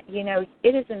that, you know,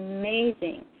 it is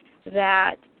amazing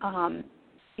that,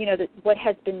 you know, that what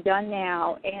has been done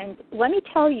now. And let me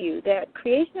tell you that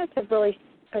creationists have really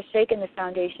shaken the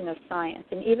foundation of science.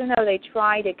 And even though they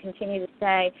try to continue to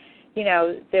say, you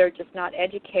know, they're just not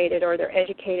educated or they're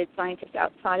educated scientists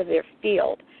outside of their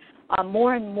field,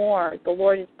 more and more the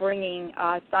Lord is bringing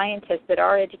scientists that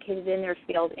are educated in their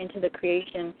field into the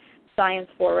creation science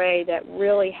foray that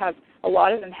really have, a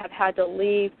lot of them have had to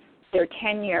leave their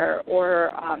tenure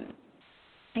or,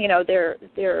 you know, their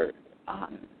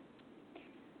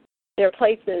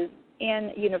places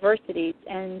in universities,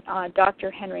 and Dr.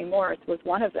 Henry Morris was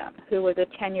one of them, who was a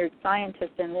tenured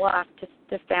scientist and left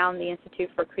to found the Institute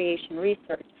for Creation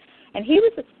Research. And he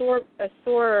was a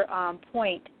sore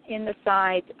point in the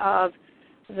side of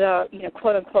the, you know,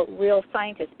 quote-unquote real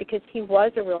scientist, because he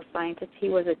was a real scientist. He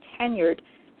was a tenured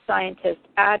scientist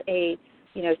at a,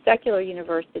 you know, secular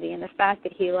university, and the fact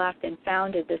that he left and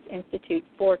founded this Institute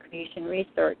for Creation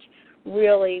Research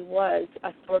really was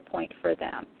a sore point for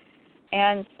them.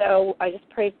 And so I just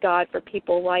praise God for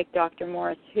people like Dr.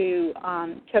 Morris who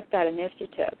took that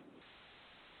initiative.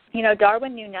 You know,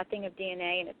 Darwin knew nothing of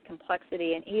DNA and its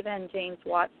complexity, and even James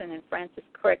Watson and Francis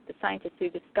Crick, the scientists who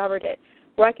discovered it,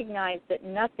 recognized that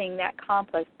nothing that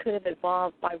complex could have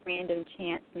evolved by random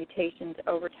chance mutations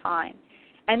over time.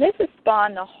 And this has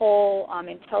spawned the whole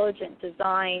intelligent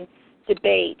design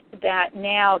debate that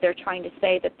now they're trying to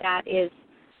say that that is,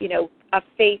 you know, a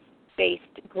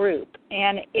faith-based group.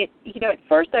 And it, you know, at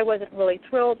first I wasn't really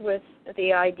thrilled with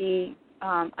the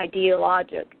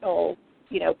ideological,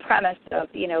 you know, premise of,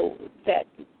 you know, that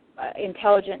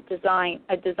intelligent design,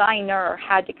 a designer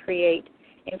had to create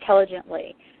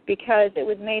intelligently, because it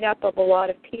was made up of a lot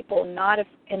of people, not of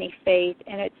any faith,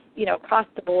 and it's, you know, across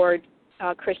the board,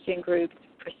 Christian groups,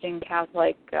 Christian,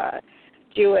 Catholic,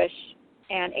 Jewish,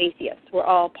 and atheists were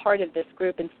all part of this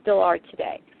group and still are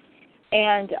today.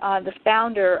 And the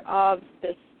founder of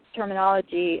this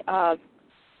terminology of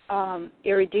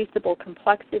irreducible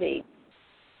complexity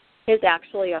is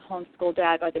actually a homeschool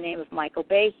dad by the name of Michael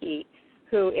Behe,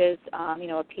 who is, you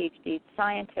know, a PhD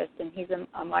scientist, and he's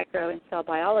a micro and cell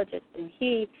biologist, and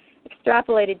he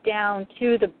extrapolated down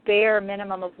to the bare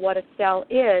minimum of what a cell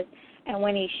is. And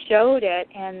when he showed it,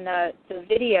 and the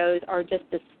videos are just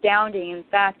astounding. In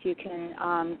fact, you can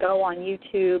go on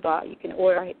YouTube. You can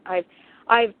order.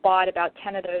 I've bought about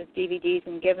 10 of those DVDs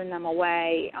and given them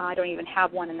away. I don't even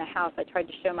have one in the house. I tried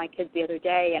to show my kids the other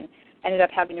day and ended up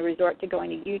having to resort to going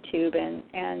to YouTube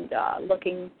and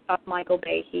looking up Michael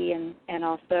Behe and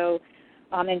also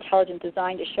intelligent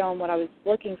design to show them what I was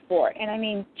looking for. And I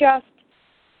mean, just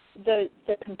the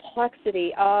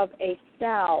complexity of a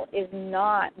cell is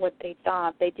not what they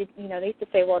thought. They did, you know, they used to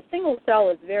say, well, a single cell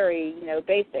is very, you know,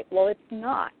 basic. Well, it's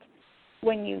not.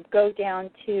 When you go down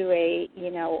to a,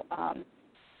 you know,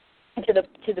 to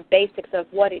the basics of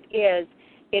what it is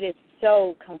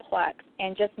so complex,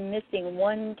 and just missing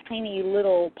one tiny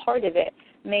little part of it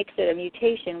makes it a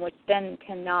mutation, which then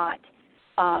cannot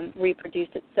reproduce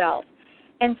itself.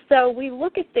 And so we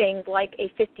look at things like a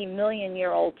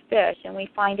 50-million-year-old fish, and we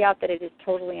find out that it is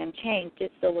totally unchanged.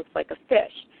 It still looks like a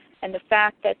fish. And the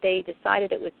fact that they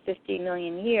decided it was 50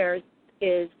 million years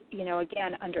is, you know,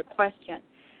 again, under question.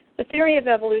 The theory of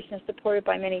evolution is supported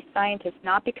by many scientists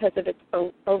not because of its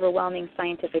overwhelming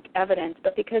scientific evidence,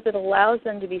 but because it allows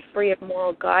them to be free of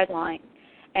moral guidelines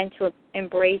and to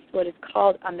embrace what is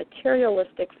called a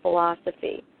materialistic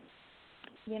philosophy.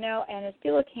 And a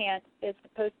coelacanth is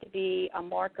supposed to be a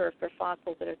marker for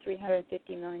fossils that are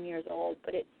 350 million years old,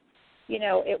 but it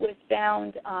was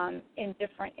found in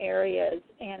different areas,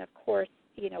 and of course,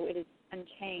 it is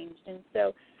unchanged, and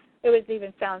so it was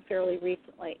even found fairly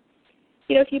recently.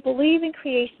 If you believe in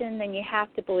creation, then you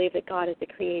have to believe that God is the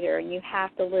creator, and you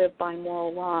have to live by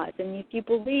moral laws. And if you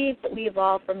believe that we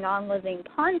evolved from non-living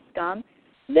pond scum,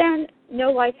 then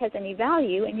no life has any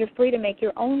value, and you're free to make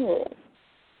your own rules.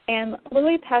 And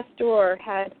Louis Pasteur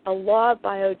had a law of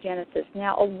biogenesis.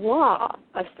 Now, a law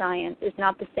of science is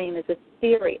not the same as a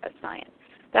theory of science.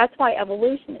 That's why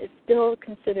evolution is still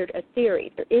considered a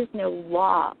theory. There is no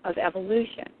law of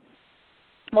evolution.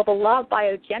 Well, the law of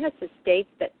biogenesis states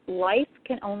that life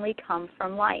can only come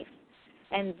from life,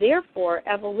 and therefore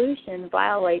evolution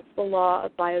violates the law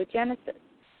of biogenesis.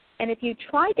 And if you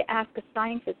try to ask a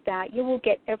scientist that, you will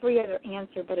get every other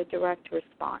answer but a direct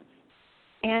response.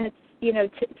 And it's,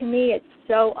 to me, it's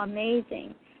so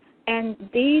amazing. And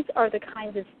these are the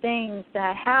kinds of things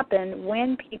that happen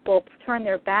when people turn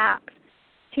their backs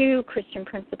to Christian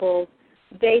principles.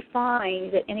 They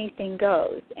find that anything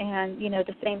goes. And,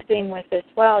 the same thing with this,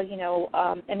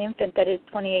 an infant that is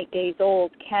 28 days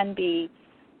old can be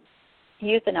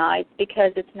euthanized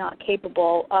because it's not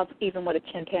capable of even what a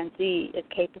chimpanzee is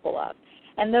capable of.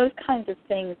 And those kinds of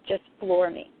things just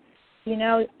floor me.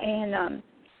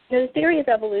 The theory of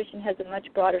evolution has a much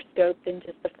broader scope than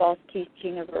just the false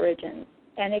teaching of origins.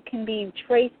 And it can be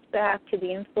traced back to the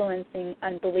influencing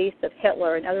beliefs of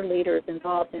Hitler and other leaders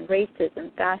involved in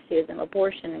racism, fascism,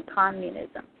 abortion, and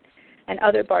communism, and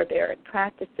other barbaric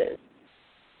practices.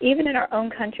 Even in our own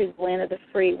country's land of the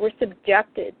free, we're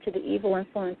subjected to the evil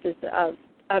influences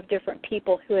of different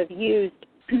people who have used,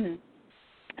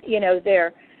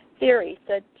 their theories,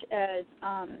 such as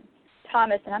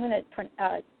Thomas, and I'm going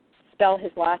to spell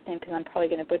his last name because I'm probably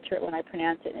going to butcher it when I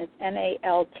pronounce it, and it's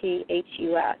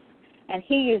Malthus. And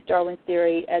he used Darwin's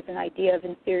theory as an idea of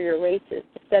inferior races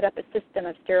to set up a system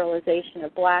of sterilization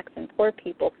of blacks and poor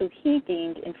people who he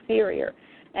deemed inferior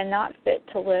and not fit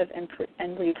to live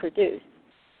and reproduce.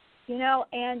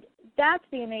 And that's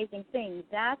the amazing thing.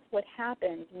 That's what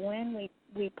happens when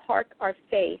we park our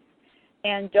faith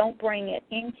and don't bring it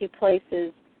into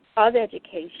places of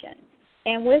education.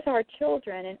 And with our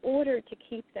children, in order to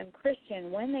keep them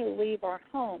Christian, when they leave our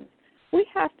homes, we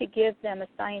have to give them a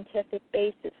scientific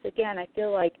basis. Again, I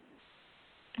feel like,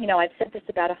 I've said this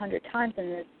about 100 times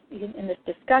in this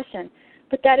discussion,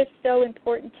 but that is so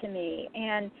important to me.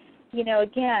 And,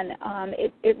 again,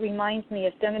 it reminds me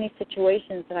of so many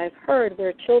situations that I've heard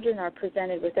where children are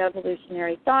presented with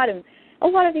evolutionary thought, and a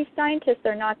lot of these scientists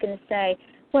are not going to say,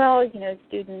 well,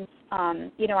 students,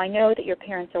 I know that your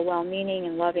parents are well-meaning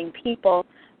and loving people,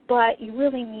 but you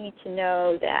really need to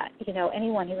know that,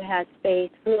 anyone who has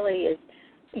faith really is,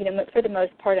 for the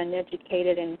most part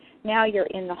uneducated, and now you're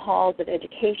in the halls of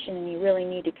education and you really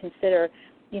need to consider,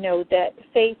 that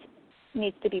faith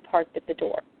needs to be parked at the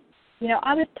door.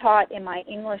 I was taught in my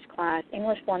English class,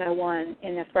 English 101,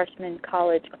 in a freshman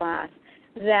college class,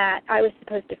 that I was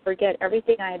supposed to forget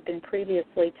everything I had been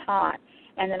previously taught,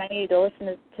 and then I needed to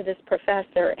listen to this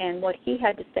professor and what he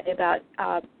had to say about,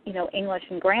 English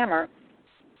and grammar,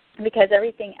 because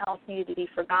everything else needed to be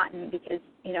forgotten because,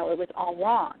 it was all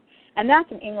wrong. And that's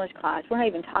an English class. We're not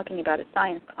even talking about a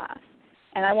science class.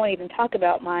 And I won't even talk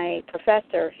about my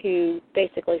professor who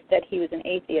basically said he was an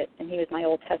atheist, and he was my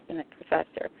Old Testament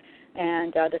professor.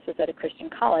 And this was at a Christian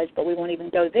college, but we won't even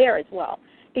go there as well.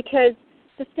 Because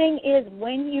the thing is,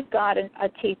 when you've got a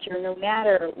teacher, no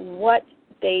matter what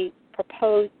they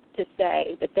propose to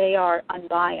say, that they are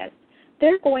unbiased,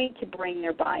 they're going to bring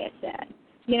their bias in.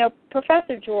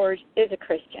 Professor George is a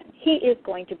Christian. He is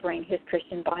going to bring his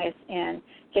Christian bias in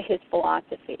to his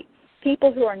philosophy.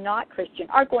 People who are not Christian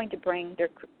are going to bring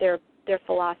their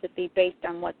philosophy based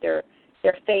on what their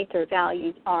faith or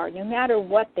values are. No matter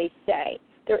what they say,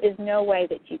 there is no way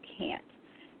that you can't.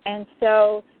 And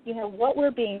so, what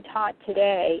we're being taught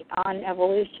today on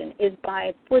evolution is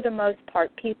by, for the most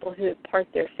part, people who have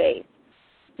parked their faith.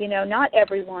 Not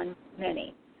everyone,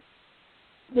 many.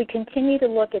 We continue to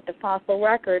look at the fossil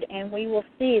record, and we will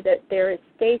see that there is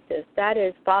stasis. That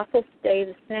is, fossils stay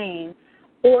the same,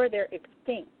 or they're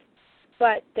extinct.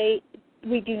 But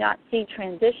we do not see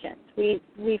transitions.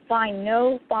 We find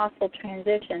no fossil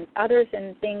transitions other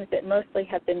than things that mostly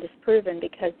have been disproven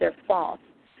because they're false.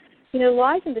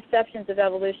 Lies and deceptions of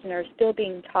evolution are still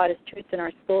being taught as truths in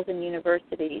our schools and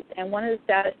universities. And one of the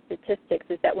saddest statistics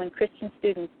is that when Christian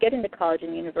students get into college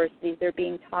and universities, they're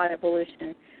being taught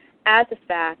evolution as a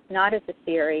fact, not as a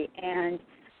theory. And,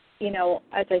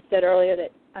 as I said earlier,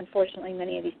 that unfortunately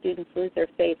many of these students lose their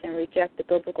faith and reject the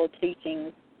biblical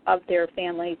teachings of their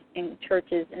families and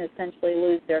churches and essentially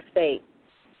lose their faith.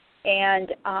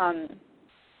 And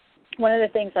one of the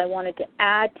things I wanted to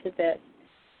add to this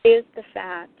is the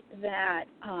fact that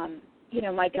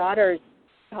my daughter's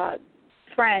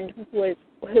friend who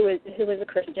was a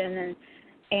Christian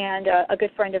and a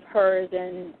good friend of hers,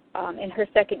 and in her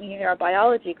second year of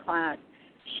biology class,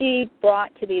 she brought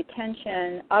to the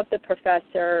attention of the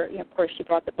professor. Of course, she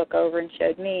brought the book over and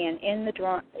showed me, and in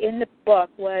the book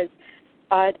was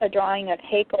a drawing of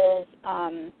Haeckel's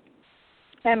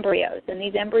embryos, and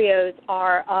these embryos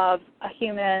are of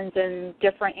humans and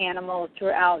different animals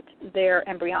throughout their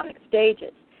embryonic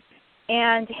stages.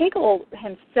 And Haeckel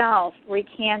himself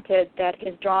recanted that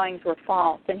his drawings were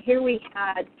false. And here we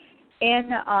had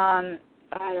in, I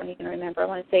don't even remember, I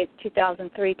want to say it's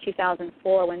 2003,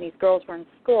 2004, when these girls were in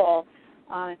school.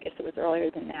 I guess it was earlier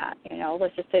than that,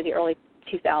 let's just say the early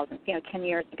 2000s, 10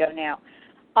 years ago now.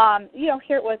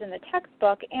 Here it was in the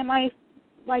textbook, and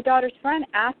my daughter's friend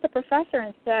asked the professor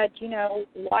and said,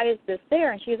 why is this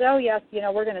there? And she goes, oh, yes,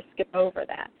 we're going to skip over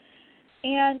that.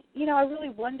 And, I really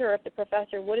wonder if the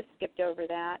professor would have skipped over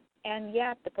that, and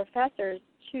yet the professors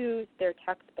choose their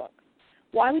textbooks.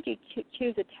 Why would you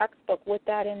choose a textbook with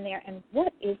that in there, and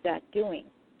what is that doing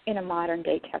in a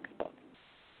modern-day textbook?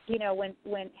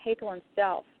 When Haeckel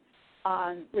himself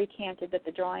recanted that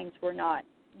the drawings were not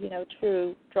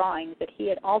true drawings, that he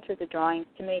had altered the drawings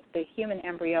to make the human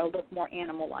embryo look more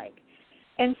animal-like.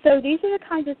 And so these are the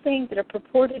kinds of things that are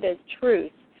purported as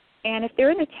truth. And if they're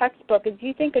in a textbook, do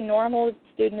you think a normal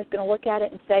student is going to look at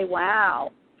it and say,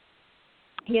 wow,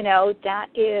 that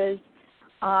is,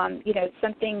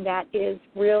 something that is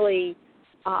really,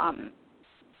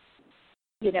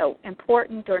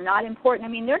 important or not important?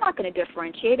 I mean, they're not going to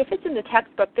differentiate. If it's in the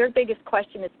textbook, their biggest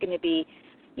question is going to be,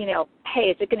 hey,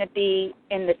 is it going to be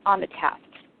on the test?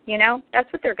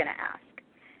 That's what they're going to ask.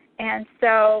 And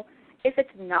so if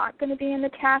it's not going to be in the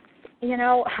test,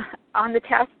 on the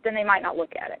test, then they might not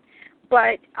look at it.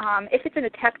 But if it's in a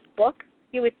textbook,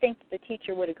 you would think the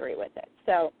teacher would agree with it.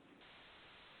 So,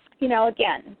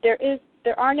 again,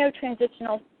 there are no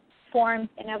transitional forms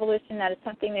in evolution. That is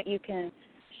something that you can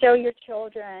show your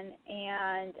children,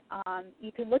 and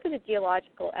you can look at the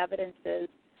geological evidences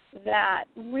that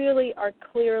really are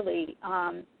clearly,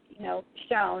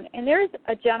 shown. And there's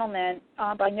a gentleman,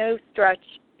 by no stretch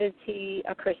is he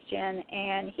a Christian,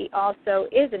 and he also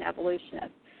is an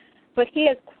evolutionist. But he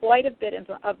has quite a bit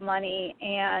of money,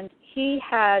 and he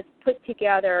has put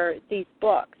together these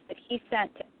books that he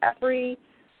sent to every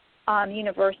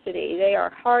university. They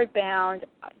are hardbound.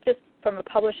 Just from a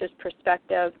publisher's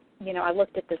perspective, I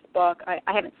looked at this book. I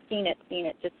haven't seen it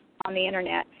just on the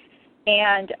internet.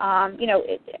 And,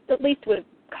 it at least would have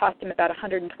cost him about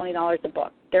 $120 a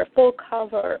book. They're full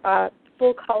color,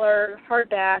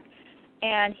 hardback,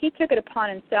 and he took it upon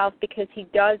himself because he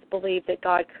does believe that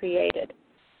God created.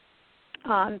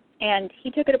 And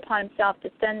he took it upon himself to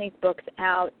send these books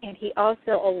out, and he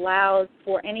also allows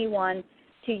for anyone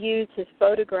to use his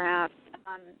photographs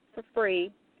for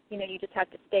free. You just have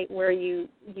to state where you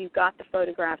got the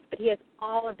photographs. But he has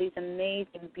all of these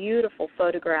amazing, beautiful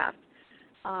photographs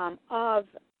of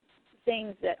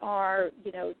things that are,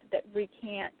 that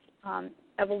recant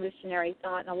evolutionary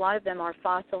thought, and a lot of them are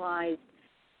fossilized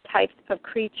types of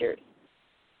creatures.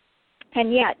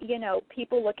 And yet,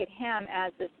 people look at him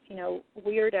as this,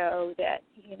 weirdo that,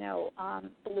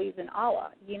 believes in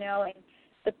Allah, and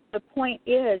the point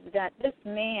is that this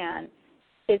man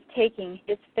is taking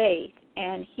his faith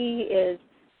and he is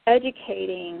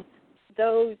educating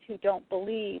those who don't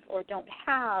believe or don't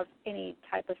have any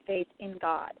type of faith in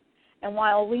God. And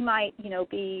while we might,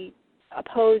 be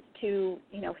opposed to,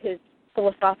 his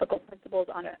philosophical principles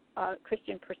on a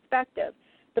Christian perspective,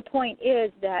 the point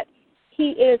is that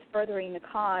he is furthering the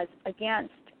cause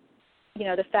against,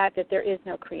 the fact that there is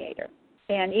no creator.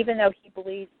 And even though he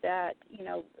believes that,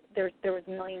 there was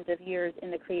millions of years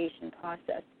in the creation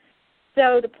process.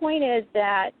 So the point is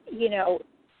that,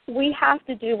 we have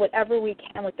to do whatever we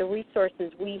can with the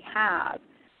resources we have.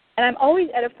 And I'm always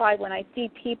edified when I see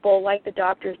people like the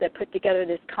doctors that put together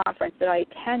this conference that I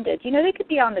attended. They could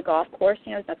be on the golf course.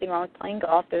 There's nothing wrong with playing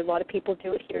golf. There's a lot of people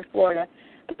do it here in Florida.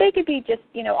 But they could be just,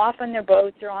 off on their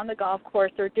boats or on the golf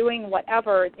course or doing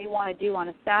whatever they want to do on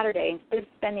a Saturday instead of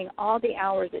spending all the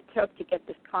hours it took to get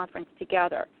this conference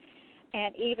together.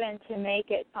 And even to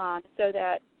make it so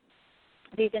that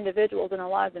these individuals and a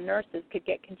lot of the nurses could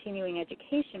get continuing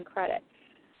education credit.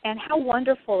 And how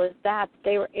wonderful is that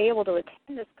they were able to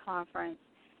attend this conference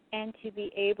and to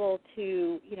be able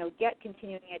to, get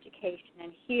continuing education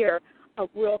and hear a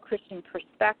real Christian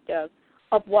perspective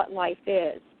of what life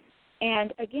is.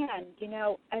 And again,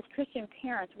 as Christian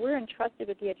parents, we're entrusted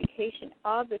with the education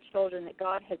of the children that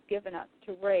God has given us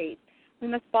to raise. We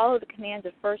must follow the commands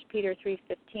of 1 Peter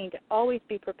 3:15 to always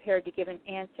be prepared to give an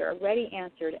answer, a ready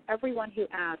answer to everyone who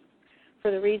asks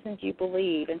for the reasons you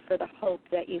believe and for the hope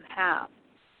that you have.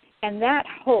 And that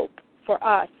hope for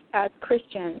us as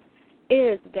Christians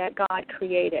is that God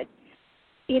created.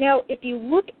 If you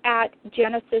look at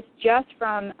Genesis just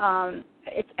from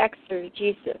its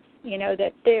exegesis,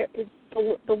 that there is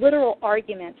the literal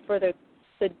arguments for the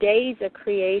days of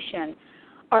creation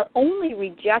are only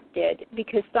rejected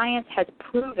because science has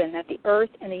proven that the earth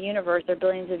and the universe are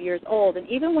billions of years old. And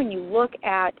even when you look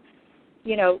at,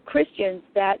 Christians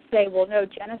that say, well, no,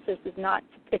 Genesis is not,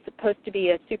 it's supposed to be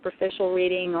a superficial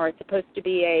reading or it's supposed to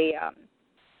be a,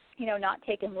 not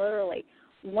taken literally.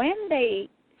 When they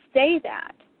say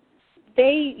that,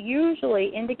 they usually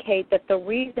indicate that the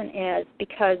reason is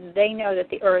because they know that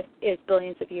the earth is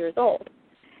billions of years old.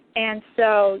 And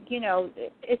so,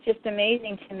 it's just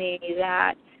amazing to me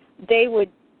that they would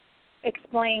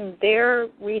explain their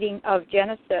reading of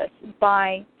Genesis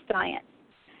by science.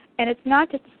 And it's not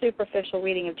just a superficial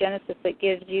reading of Genesis that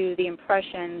gives you the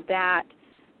impression that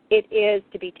it is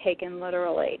to be taken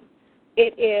literally.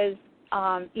 It is,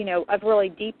 a really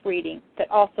deep reading that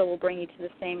also will bring you to the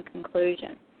same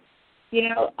conclusion.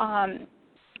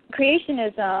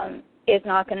 Creationism is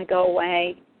not going to go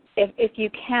away. If you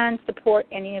can support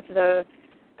any of the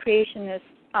creationists,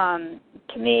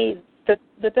 to me,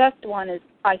 the best one is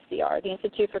ICR, the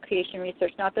Institute for Creation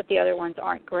Research. Not that the other ones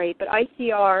aren't great, but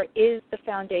ICR is the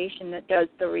foundation that does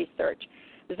the research.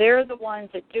 They're the ones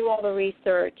that do all the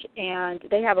research, and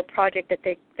they have a project that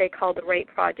they call the RATE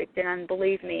Project, and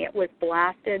believe me, it was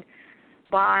blasted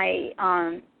by,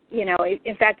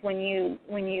 in fact, when you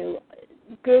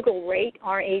Google RATE,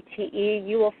 R-A-T-E,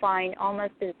 you will find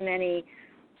almost as many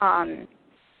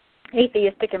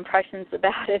atheistic impressions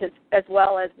about it as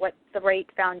well as what the RATE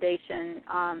Foundation,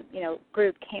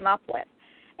 group came up with.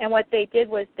 And what they did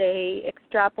was they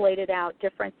extrapolated out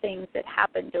different things that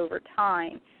happened over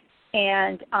time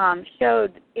and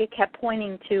showed it kept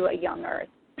pointing to a young earth.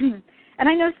 And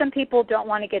I know some people don't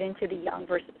want to get into the young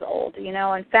versus old.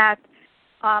 In fact,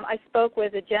 I spoke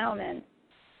with a gentleman,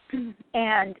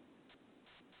 and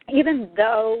even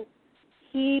though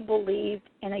he believed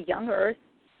in a young earth,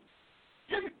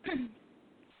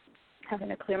 having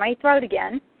to clear my throat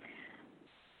again,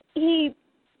 he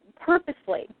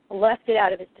purposely left it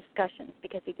out of his discussions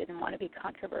because he didn't want to be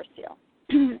controversial.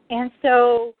 And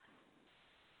so,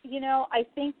 I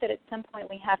think that at some point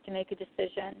we have to make a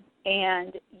decision.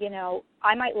 And,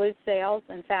 I might lose sales.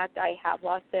 In fact, I have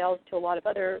lost sales to a lot of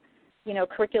other,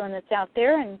 curriculum that's out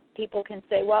there. And people can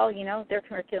say, well, their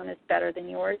curriculum is better than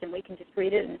yours, and we can just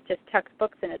read it, and it's just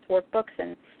textbooks and it's workbooks.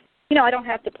 And, I don't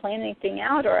have to plan anything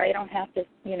out, or I don't have to,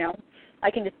 I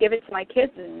can just give it to my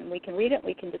kids, and we can read it,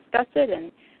 we can discuss it,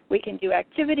 and we can do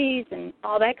activities and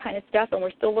all that kind of stuff, and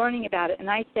we're still learning about it. And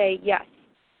I say, yes,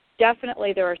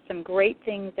 definitely there are some great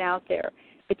things out there,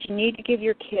 but you need to give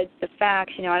your kids the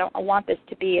facts. I want this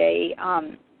to be a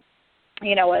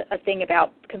thing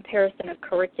about comparison of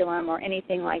curriculum or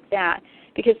anything like that,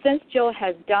 because since Jill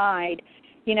has died,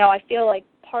 I feel like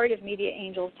part of Media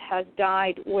Angels has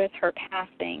died with her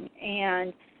passing.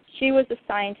 And she was a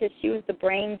scientist. She was the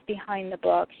brains behind the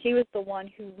book. She was the one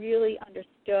who really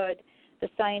understood the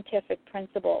scientific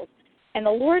principles. And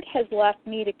the Lord has left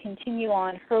me to continue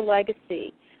on her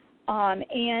legacy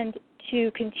and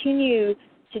to continue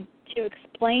to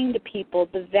explain to people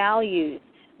the values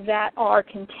that are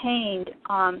contained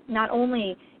not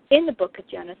only in the book of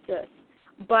Genesis,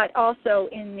 but also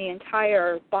in the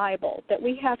entire Bible, that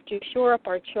we have to shore up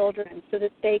our children so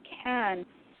that they can,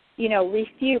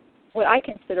 refute what I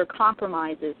consider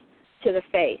compromises to the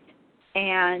faith.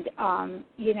 And,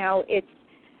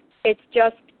 it's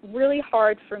just really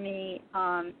hard for me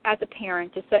as a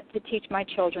parent to teach my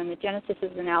children that Genesis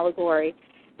is an allegory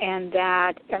and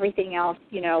that everything else,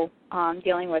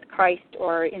 dealing with Christ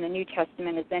or in the New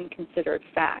Testament is then considered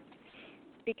fact.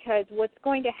 Because what's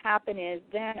going to happen is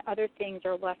then other things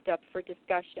are left up for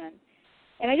discussion.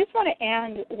 And I just want to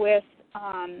end with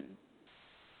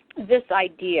this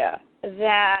idea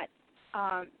that,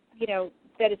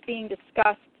 that is being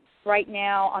discussed right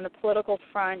now on the political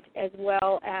front as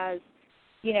well as,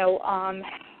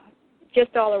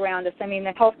 just all around us. I mean,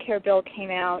 the health care bill came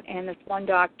out, and this one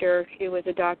doctor who was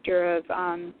a doctor of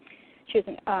She was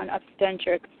an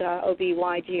obstetrics,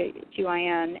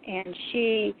 OB-GYN, and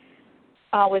she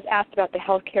was asked about the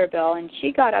health care bill, and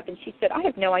she got up and she said, I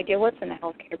have no idea what's in the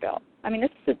health care bill. I mean,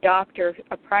 this is a doctor,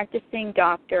 a practicing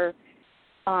doctor,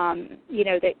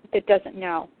 that doesn't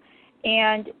know.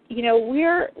 And,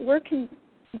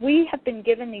 we have been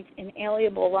given these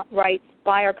inalienable rights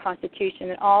by our Constitution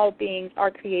that all beings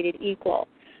are created equal.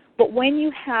 But when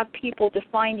you have people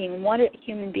defining what a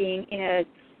human being is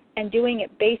and doing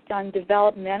it based on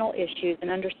developmental issues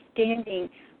and understanding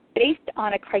based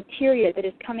on a criteria that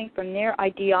is coming from their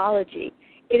ideology,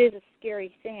 it is a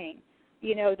scary thing.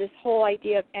 This whole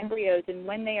idea of embryos and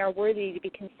when they are worthy to be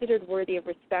considered worthy of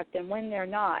respect and when they're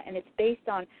not. And it's based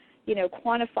on,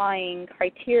 quantifying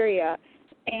criteria.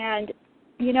 And,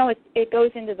 it goes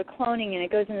into the cloning and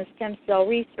it goes into stem cell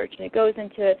research and it goes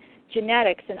into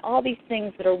genetics and all these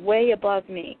things that are way above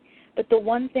me. But the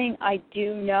one thing I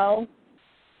do know,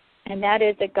 and that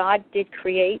is that God did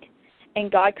create,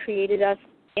 and God created us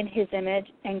in His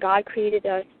image, and God created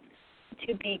us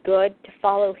to be good, to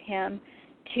follow Him,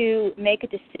 to make a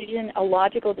decision, a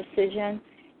logical decision.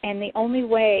 And the only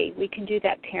way we can do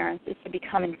that, parents, is to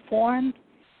become informed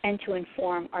and to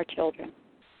inform our children.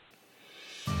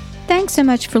 Thanks so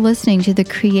much for listening to the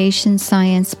Creation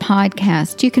Science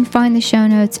Podcast. You can find the show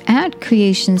notes at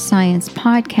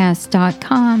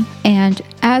creationsciencepodcast.com. And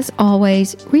as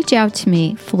always, reach out to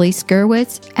me, Felice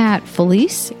Gerwitz, at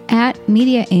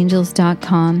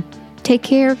felice@mediaangels.com. Take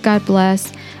care, God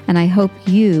bless, and I hope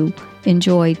you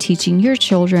enjoy teaching your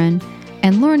children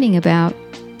and learning about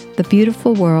the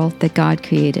beautiful world that God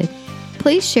created.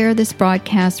 Please share this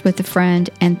broadcast with a friend,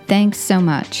 and thanks so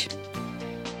much.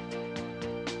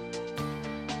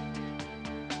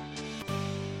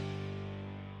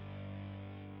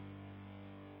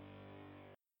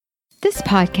 This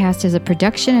podcast is a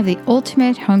production of the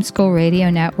Ultimate Homeschool Radio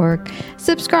Network.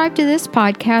 Subscribe to this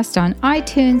podcast on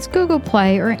iTunes, Google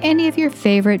Play, or any of your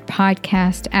favorite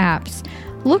podcast apps.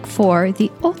 Look for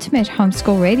the Ultimate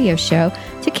Homeschool Radio Show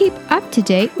to keep up to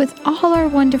date with all our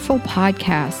wonderful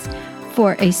podcasts.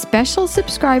 For a special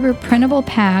subscriber printable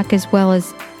pack, as well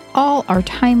as all our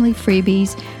timely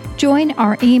freebies, join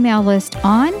our email list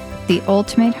on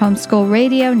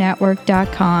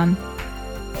theultimatehomeschoolradionetwork.com.